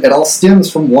at them. It all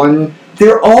stems from one.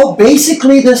 They're all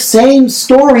basically the same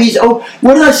stories. Oh,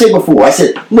 what did I say before? I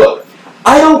said, look,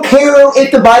 I don't care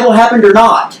if the Bible happened or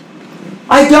not.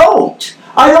 I don't.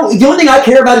 The only thing I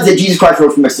care about is that Jesus Christ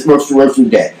rose from the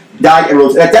dead. Died and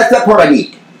rose. That's that part I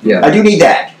need. Yeah. I do need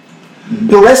that.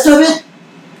 The rest of it,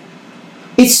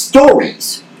 it's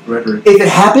stories. Rhetoric. If it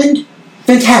happened,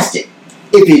 fantastic.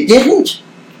 If it didn't,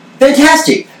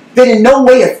 fantastic. That in no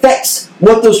way affects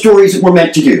what those stories were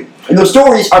meant to do. And those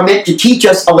stories are meant to teach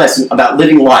us a lesson about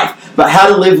living life, about how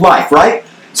to live life, right?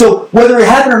 So whether it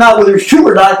happened or not, whether it's true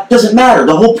or not, doesn't matter.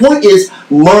 The whole point is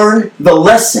learn the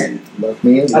lesson. Love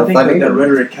me and I love think thy that neighbor.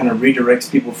 rhetoric kind of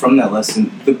redirects people from that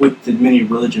lesson with the many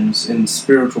religions and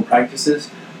spiritual practices,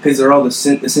 because they're all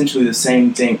essentially the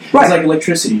same thing. Right. It's like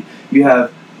electricity.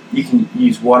 You can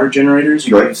use water generators,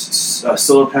 you can Right. use a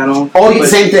solar panel. All get the but-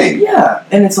 same thing. Yeah,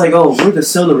 and it's like, oh, we're the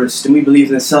solarists and we believe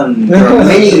in the sun.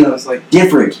 Many It's like,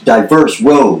 different, diverse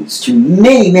roads to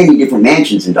many, many different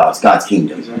mansions in God's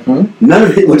kingdom. None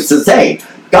of it was the same.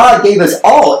 God gave us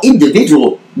all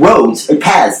individual roads and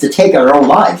paths to take our own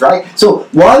lives, right? So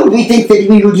why would we think that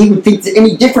he would think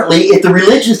any differently if the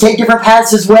religions take different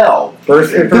paths as well?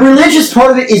 The religious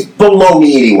part of it is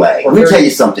baloney anyway. Let me tell you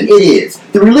something. It is.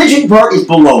 The religion part is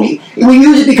baloney. And we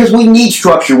use it because we need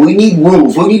structure. We need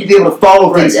rules. We need to be able to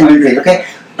follow things and do things, okay?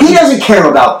 He doesn't care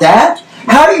about that.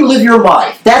 How do you live your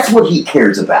life? That's what he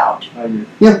cares about. I agree.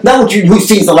 Not who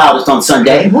sings the loudest on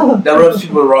Sunday. That rubs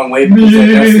people the wrong way because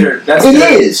that's It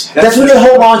their, is. That's what they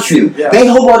hold on to. Yeah. They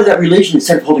hold on to that religion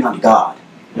instead of holding on to God.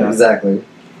 Yeah. Exactly.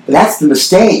 That's the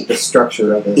mistake. The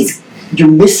structure of it. You're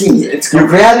missing it. You're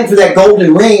grabbing for that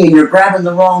golden ring and you're grabbing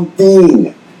the wrong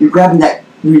thing. You're grabbing that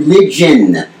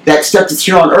religion, that stuff that's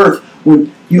here on earth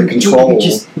when you're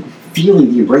just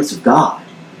feeling the embrace of God.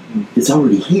 It's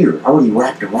already here, already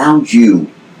wrapped around you.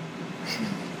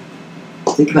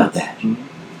 Think about that.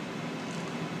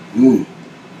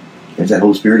 There's that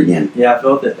Holy Spirit again. Yeah, I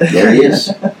felt it. There he is.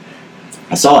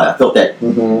 I saw it. I felt that.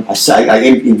 I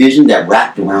envisioned that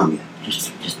wrapped around you.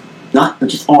 Just not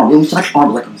just arm. It was like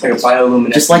arm, like It's like a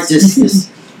bioluminescence. just like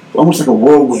this, almost like a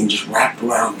whirlwind, just wrapped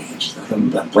around me, just like a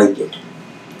blanket.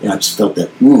 And I just felt that.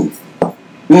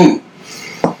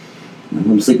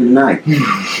 I'm sleeping tonight.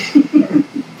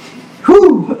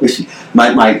 Whew.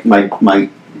 My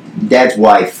dad's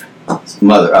wife,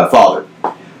 father,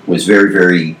 was very,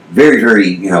 very, very,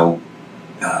 very,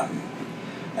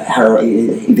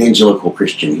 evangelical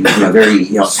Christian. He was, very,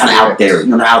 kind of out there,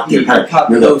 out there, kind of. Felt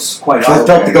the ghost quite Felt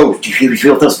the ghost. He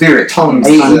felt the spirit. Tongues.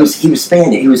 And he was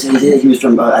Spanish. He was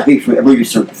from I believe he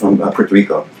was from Puerto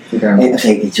Rico. Okay. And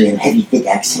he had a heavy, thick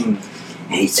accent.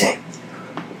 And he'd say,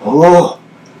 "Oh,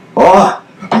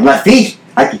 my feet.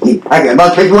 I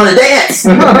must make you want to dance.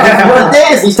 I want to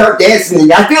dance." He started dancing,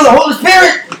 and I feel the Holy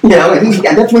Spirit. And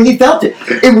that's when he felt it.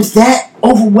 It was that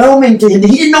overwhelming to him.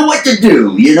 He didn't know what to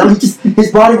do.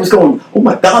 His body was going, "Oh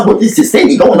my God, what is this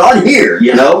thing going on here?"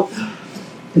 Maybe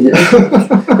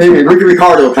Ricky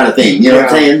Ricardo kind of thing. You know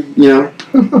what I'm saying?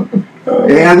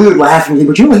 And we would laugh and think,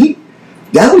 but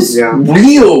that was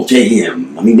real to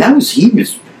him. I mean, he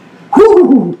was,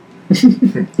 whoo,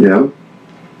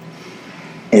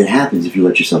 And it happens if you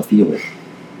let yourself feel it.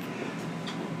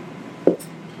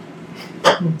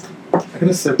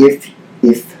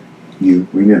 If you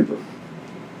remember,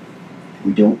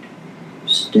 we don't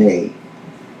stay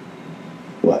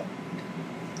what?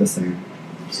 The same.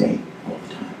 Same all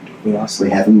the time. We We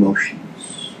have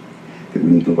emotions that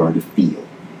we need to learn to feel.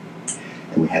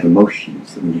 And we have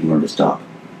emotions that we need to learn to stop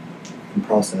And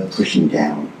process. pushing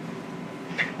down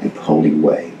and holding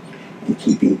away and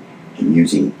keeping and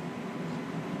using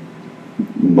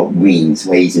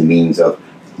ways and means of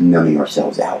numbing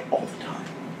ourselves out all the time.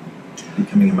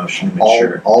 Becoming emotionally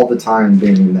mature. All the time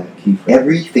being that key phrase.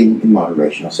 Everything in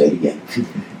moderation. I'll say it again.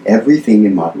 Everything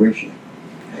in moderation.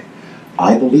 Okay.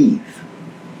 I believe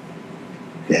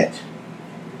that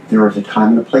there is a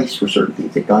time and a place for certain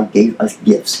things. That God gave us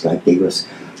gifts. God gave us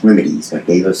remedies. God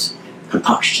gave us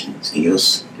concoctions. Gave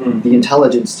us The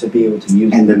intelligence to be able to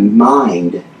use and the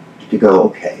mind to go,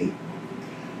 okay,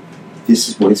 this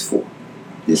is what it's for.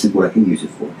 This is what I can use it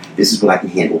for. This is what I can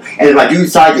handle. And if I do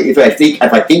decide that if I think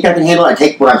I can handle it, I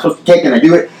take what I'm supposed to take and I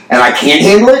do it, and I can't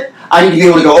handle it, I need to be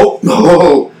able to go, oh,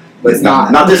 no, But it's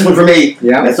not. Not this one for me.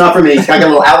 Yeah. That's not for me. I got a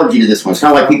little allergy to this one. It's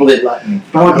kind of like people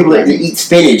that eat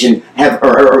spinach and have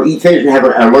or eat spinach and have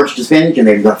an allergic to spinach, and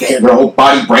their whole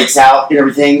body breaks out and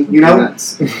everything. Well,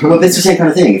 it's the same kind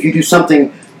of thing. If you do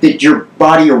something that your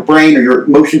body or brain or your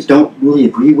emotions don't really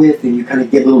agree with, and you kind of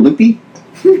get a little loopy,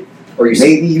 or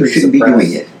maybe you shouldn't be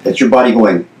doing it. That's your body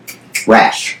going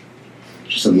rash,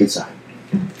 just on the inside.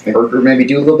 Or maybe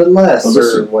do a little bit less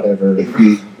or whatever. If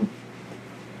we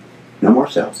numb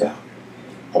ourselves out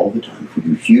all the time, if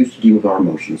we refuse to deal with our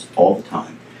emotions all the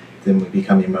time, then we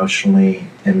become emotionally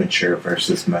immature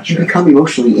versus you mature. become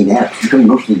emotionally inept. You become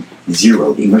emotionally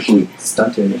zero, emotionally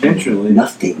Stunted. Eventually,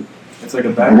 nothing. it's like a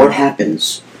And battery. what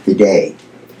happens the day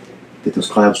that those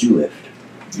clouds do lift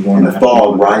You want and to the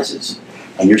fog rises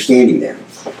and you're standing there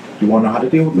You want to know how to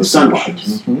deal with the those sunlight,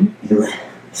 emotions.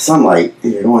 sunlight,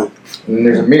 and you're going, And then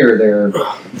there's a mirror there.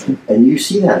 and you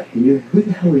see that, and you're, who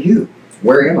the hell are you?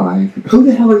 Where am I? Who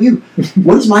the hell are you?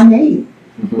 What is my name?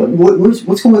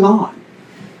 What's going on?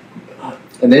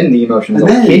 And then the emotions And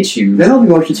will then- hit you. Then all the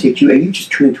emotions hit you, and you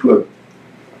just turn into a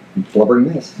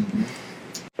Blubbering mess.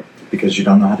 Because you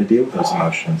don't know how to deal with those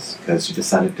emotions. Because you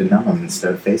decided to numb them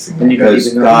instead of facing them. And you don't Because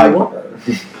even know God- who you are.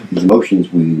 These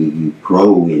emotions, we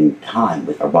grow in time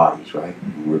with our bodies, right?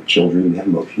 We're children, we have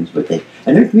emotions, but they're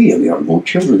more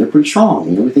children, they're pretty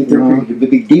strong, we think they're a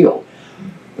big deal.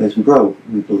 But as we grow,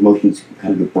 those emotions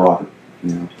kind of get broader,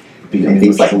 And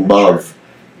things like love,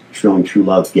 showing true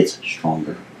love gets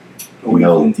stronger.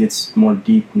 Awakening gets more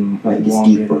deep and Right, it gets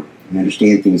longer. deeper. We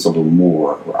understand things a little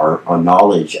more. Our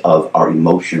knowledge of our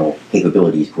emotional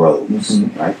capabilities grows,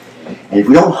 right? And if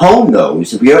we don't hone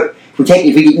those, if we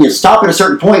stop at a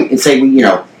certain point and say,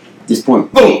 this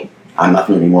point, boom, I'm not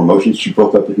feeling any more emotions. She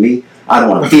broke up with me. I don't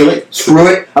want to feel it. Screw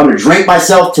it. I'm going to drink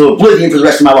myself to oblivion for the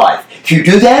rest of my life. If you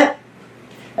do that,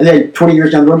 and then 20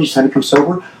 years down the road, you decide to become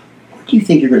sober, where do you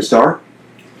think you're going to start?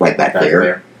 Right back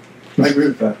there. I agree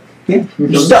with that. Yeah, you're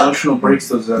Those stuck. emotional breaks,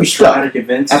 those You're stuck. traumatic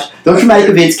events. Those traumatic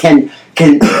events can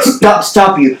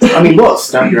stop you. I mean, look,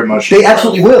 Stop your emotions. they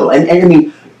absolutely will. And I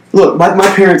mean, look, my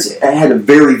parents had a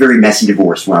very, very messy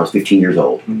divorce when I was 15 years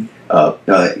old.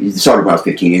 It started when I was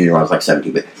 15, ended when I was like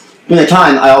 17. But during that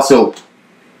time, I also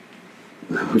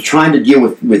was trying to deal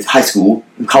with high school,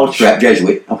 college prep,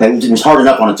 Jesuit. Okay, it was hard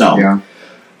enough on its own. Yeah.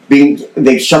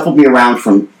 They shuffled me around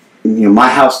from my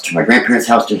house to my grandparents'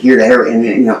 house to here to there,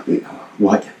 and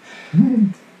what?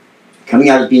 Coming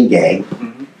out as being gay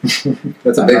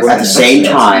That's a big at one. the same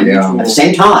time. Yeah. At the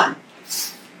same time.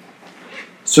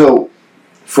 So,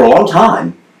 for a long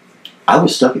time, I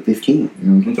was stuck at 15.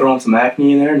 And throwing some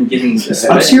acne in there and getting.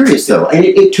 I'm serious though, and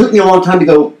it took me a long time to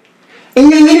go.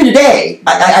 And even today,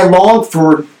 I long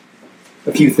for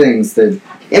a few things that.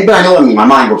 But I know, my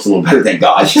mind works a little better, thank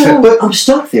God. But I'm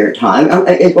stuck there at times.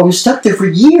 I was stuck there for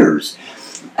years.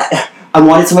 I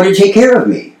wanted somebody to take care of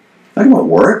me. I didn't want to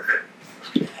work.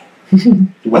 I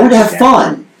wanted to have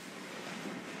fun.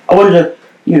 I wanted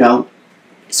to,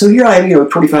 So here I am, a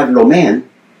 25-year-old man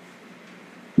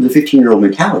with a 15-year-old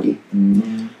mentality.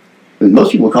 Mm-hmm. And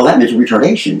most people would call that mental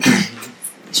retardation.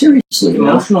 Seriously.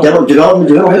 Emotional.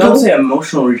 Development. I don't say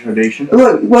emotional retardation.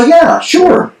 Well, yeah,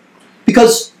 sure.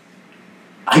 Because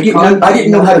I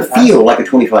didn't know how to feel like a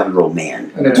 25-year-old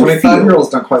man. And a 25-year-old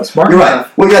is not quite smart. You're right.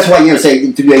 Well, that's why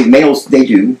say today males they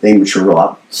mature a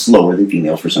lot slower than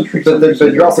females for some reason.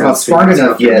 But you're also not smart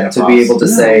enough yet to be able to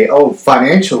say,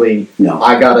 financially,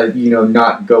 I gotta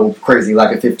not go crazy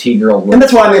like a 15-year-old would. And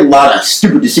that's why I made a lot of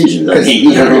stupid decisions. But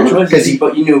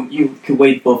you could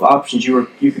weigh both options. You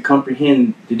could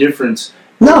comprehend the difference.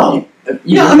 No.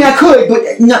 I could,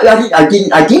 but no,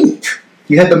 I didn't.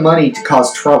 You had the money to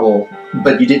cause trouble,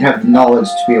 but you didn't have the knowledge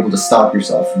to be able to stop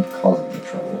yourself from causing the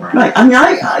trouble. Right.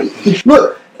 I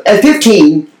look, at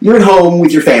 15, you're at home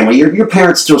with your family. Your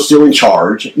parents are still in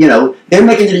charge. They're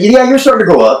making it. Yeah, you're starting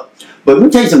to grow up. But let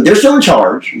me tell you something. They're still in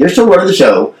charge. They're still running the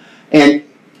show. And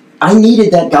I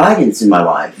needed that guidance in my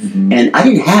life. Mm-hmm. And I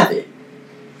didn't have it.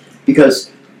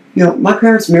 Because, my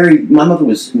parents married. My mother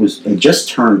was just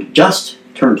turned 20.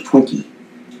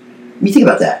 Let me think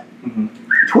about that. Mm-hmm.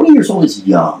 20 years old is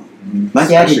young. Mm-hmm. My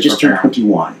dad had just turned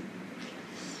 21.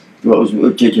 Well, it was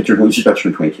just about to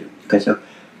turn 22. Okay, so,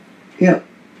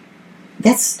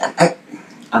 that's, I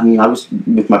was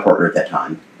with my partner at that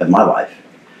time of my life.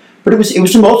 But it was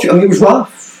tumultuous. It was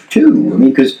rough, too.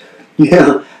 Because,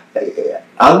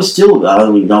 I was still, not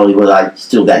only was I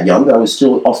still that young, but I was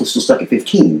still stuck at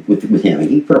 15 with him. And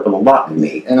he put up with a lot with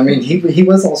me. And, he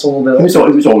was also a little bit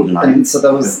older. He was older than I am. And so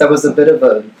that was a bit of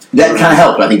a... That kind of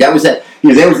helped. I think that was that.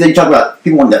 They talk about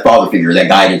people wanted that father figure, that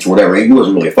guidance or whatever. He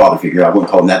wasn't really a father figure. I wouldn't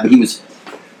call him that, but he was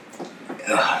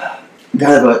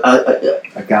kind of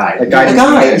a guy. A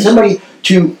guy. Somebody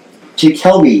to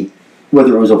tell me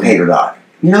whether it was okay or not.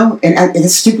 And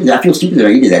it's stupid. I feel stupid that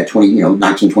I needed that at 20,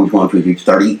 19, 21, 22,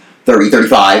 30,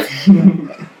 35.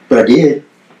 But I did.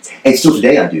 And still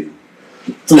today I do.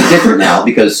 It's a little different now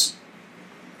because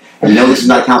I know this is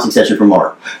not a counseling session for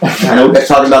Mark. I know that's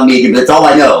talking about me again, but that's all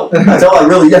I know. That's all I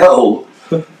really know.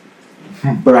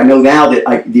 But I know now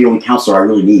that the only counselor I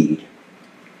really need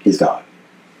is God.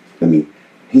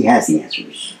 He has the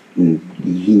answers. And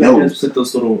he knows. Just put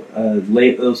those little,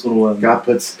 God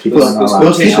puts people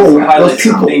those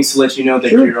people things to let you know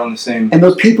that you're on the same. And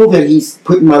those people that He's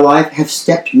put in my life have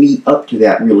stepped me up to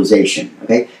that realization.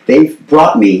 Okay, they've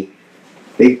brought me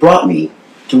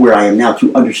to where I am now,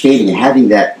 to understanding and having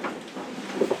that.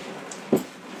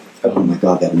 Oh my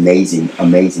God, that amazing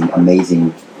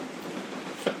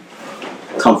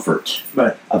comfort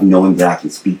of knowing that I can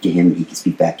speak to Him and He can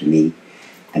speak back to me,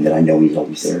 and that I know He's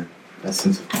always there. That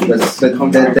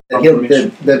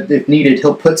if needed,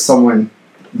 He'll put someone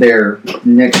there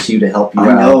next to you to help you out.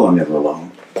 I know I'm never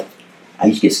alone. I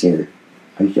used to get scared.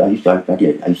 I used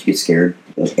to get scared.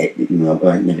 I didn't have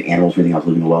animals or anything. I was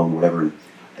living alone or whatever. And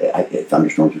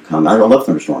thunderstorms would come. I love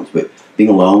thunderstorms, but being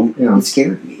alone, it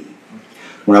scared me.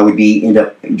 When I would end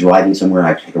up driving somewhere and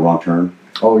I'd take a wrong turn.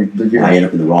 And I end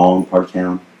up in the wrong part of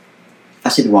town. I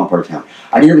say the wrong part of town.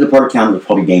 I ended up in the part of town that was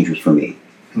probably dangerous for me.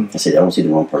 I said, I don't see the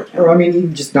wrong part of town. Or,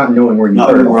 even just not knowing where you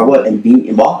where I was and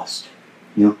being lost.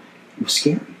 It was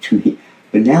scary to me.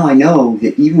 But now I know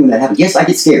that even when that happens, yes, I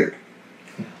get scared.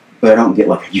 But I don't get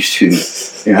like I used to.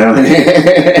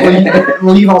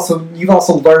 Well, you've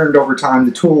also learned over time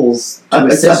the tools to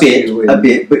assist you. A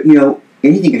bit, but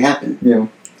anything can happen. Yeah.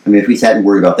 If we sat and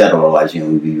worried about that all our lives,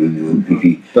 we'd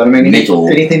be But mental.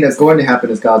 Anything that's going to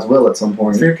happen is God's will at some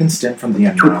point. Fear can stem from the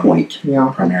unknown. To a point.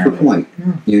 Yeah. To a point.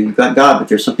 Yeah. You've got God, but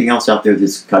there's something else out there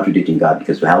that's contradicting God.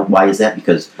 Because why is that?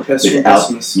 Because you've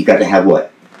got to have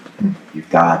what? You've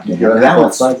got to have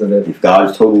balance. Both sides of it. If God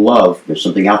is total love, there's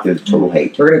something out there that's total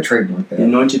hate. We're going to trademark that. The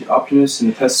anointed optimist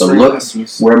and the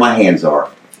pessimist. So look where my hands are.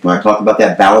 When I talk about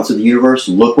that balance of the universe,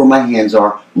 look where my hands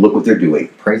are. Look what they're doing.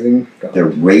 Praising God. They're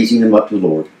raising them up to the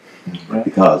Lord. Right.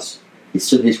 Because it's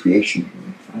still His creation.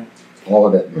 Right. All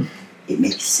of it. It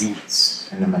makes sense.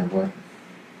 And no matter what.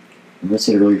 And I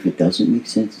said earlier, if it doesn't make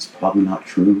sense, it's probably not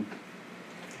true.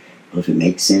 But if it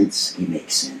makes sense, it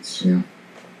makes sense. Yeah.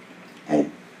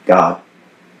 And God,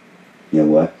 you know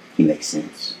what? He makes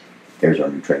sense. There's our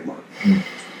new trademark.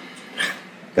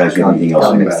 Guys, you have anything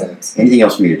else? Makes sense. Anything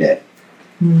else for me today?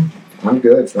 I'm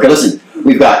good. Okay, listen.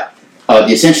 We've got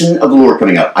the Ascension of the Lord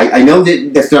coming up. I know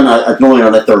that that's done normally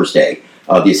on a Thursday,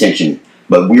 the Ascension,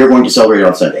 but we are going to celebrate it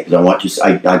on Sunday because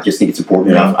I just think it's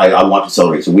important enough. I want to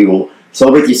celebrate. So we will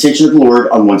celebrate the Ascension of the Lord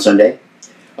on one Sunday.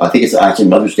 I think it's actually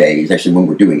Mother's Day is actually when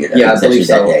we're doing it. Yeah, I it's believe actually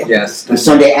so. that day. Yes. The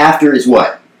Sunday after is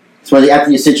what? Sunday after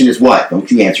the Ascension is what? Don't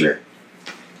you answer it.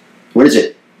 What is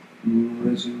it?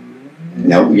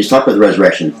 No, we just talked about the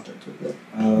resurrection.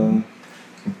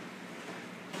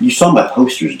 You saw my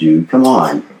posters, dude. Come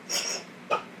on.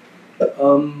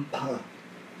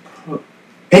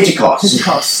 Pentecost.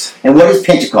 Pentecost And what is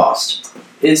Pentecost?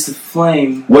 is the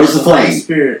flame. What is the of Holy flame?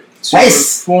 Spirit to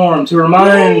Yes. reform, to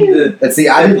remind the Let's see.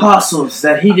 I didn't. apostles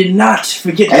that he did not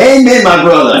forget. Amen, my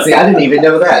brother. See, I didn't even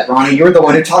know that, Ronnie. You're the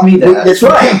one who taught me that. That's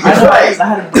right. That's right. I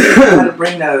had to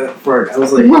bring that up for it. I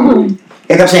was like,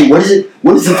 I kept saying, what is it?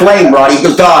 What is the flame, Roddy? He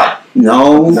goes, God.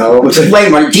 No. No. What's the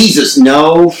flame, Roddy? Jesus.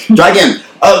 No. Try again.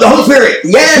 The Holy Spirit.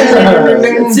 Yeah.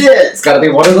 That's it. It's got to be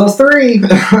one of those three. in the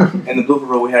blooper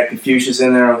reel, we had Confucius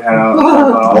in there. We had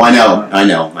Oh, I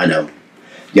know.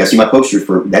 Yeah, see my posters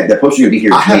for that. That poster's gonna be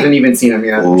here. I haven't even seen them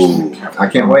yet. Oh, I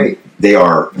can't wait.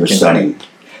 they're stunning.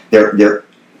 They're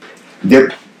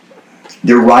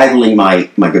rivaling my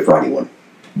Good Friday one.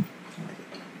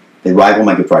 They rival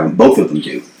my Good Friday one. Both of them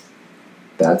do.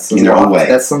 That's in their own way.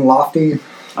 That's some lofty.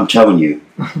 I'm telling you.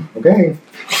 Okay.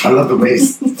 I love the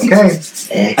ways.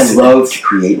 Okay. I love to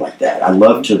create like that. I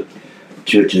love to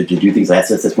do things like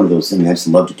that. That's one of those things I just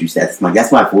love to do. That's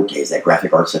my forte, is that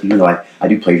graphic art stuff. Even though I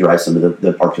do plagiarize some of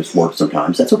the artist's work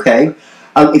sometimes. That's okay.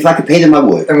 If I could pay them, I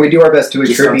would. And we do our best to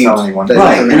Just don't attribute tell anyone. that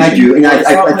Right, and I do, and It's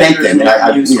I not thank them. And I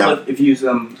if you use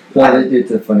them. Well,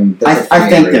 it's a funny. I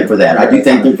thank them for that. I do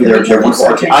thank them for their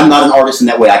work. I'm not an artist in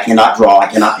that way. I cannot draw. I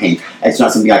cannot paint. It's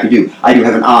not something I could do. I do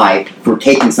have an eye for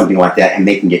taking something like that and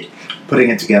making it Putting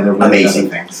it together with Amazing.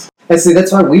 other things. And see,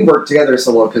 that's why we work together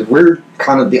so well, because we're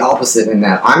kind of the opposite in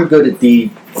that I'm good at the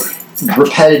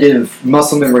repetitive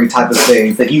muscle memory type of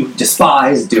things that you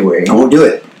despise doing, I won't do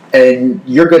it. and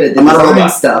you're good at the I'm not a design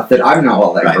robot. stuff that I'm not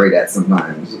all that Right. great at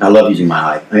sometimes. I love using my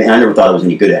eye. I mean, I never thought I was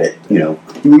any good at it. You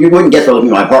wouldn't guess by looking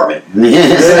at my apartment. I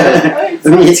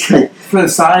mean, it's kind of, For the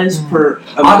size per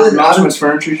much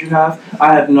furniture you have,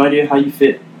 I have no idea how you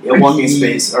fit a walking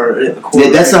space or a quarter.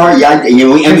 that's the hard. Yeah,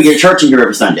 and we get church in here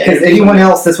every Sunday. Because anyone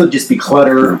else, this would just be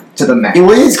clutter to the max. It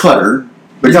is clutter,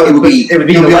 but No, it would be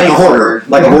like a hoarder,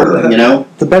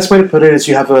 The best way to put it is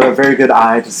you have a very good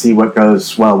eye to see what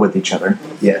goes well with each other.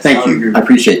 Yes. Thank you. I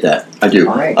appreciate that. I do.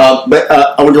 All right. But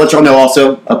I want to let y'all know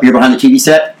also, up here behind the TV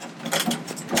set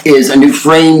is a new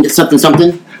framed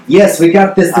something. Yes, we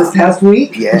got this past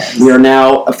week. Yes. We are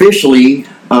now officially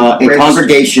a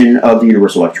congregation of the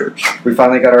Universal Life Church. We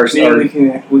finally got our.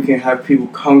 Meaning we can have people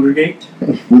congregate.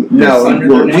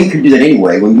 No, We could do that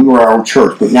anyway when we were our own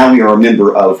church, but now we are a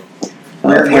member of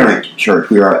parent church.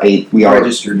 We are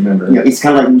registered member. It's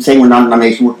kind of like saying we're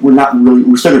non-denominational. We're not really.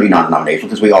 We're still going to be non-denominational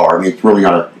because we are. I mean, it's really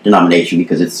not a denomination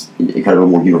because it's kind of a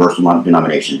more universal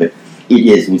denomination. But it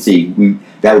is.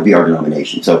 That would be our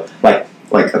denomination. So like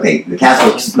okay, the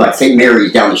Catholics, like St.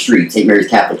 Mary's down the street, St. Mary's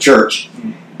Catholic Church,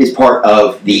 is part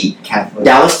of the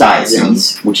Dallas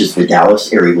Diocese, which is the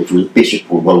Dallas area, which Bishop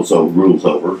rules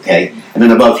over. Okay, and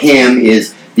then above him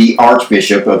is the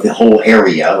Archbishop of the whole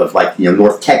area of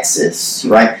North Texas,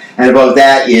 right? And above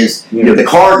that is the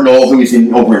Cardinal, who's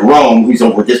over in Rome, who's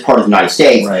over this part of the United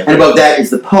States, Right. and above that is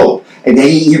the Pope, and then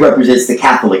he represents the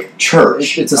Catholic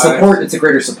Church. It's a support. It's a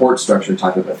greater support structure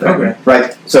type of a thing. Okay.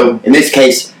 Right. So in this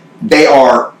case, they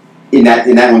are in that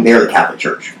one. They're the Catholic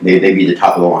Church. They be the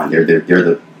top of the line. They're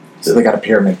the So they got a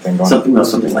pyramid thing going.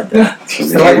 something like that.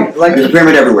 Like There's a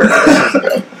pyramid everywhere.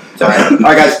 So, all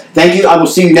right, guys. Thank you. I will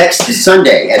see you next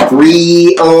Sunday at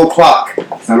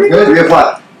 3:00. Sounds good.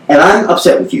 3:00. And I'm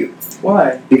upset with you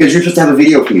Why? because you're supposed to have a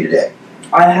video for me today.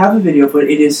 I have a video, but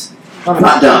it is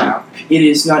Not done. It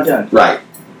is not done. Right.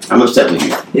 I'm upset with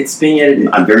you. It's being edited.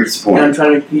 I'm very And I'm disappointed. trying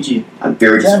to make PG. I'm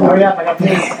very Hurry disappointed. up, I got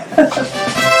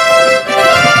paid.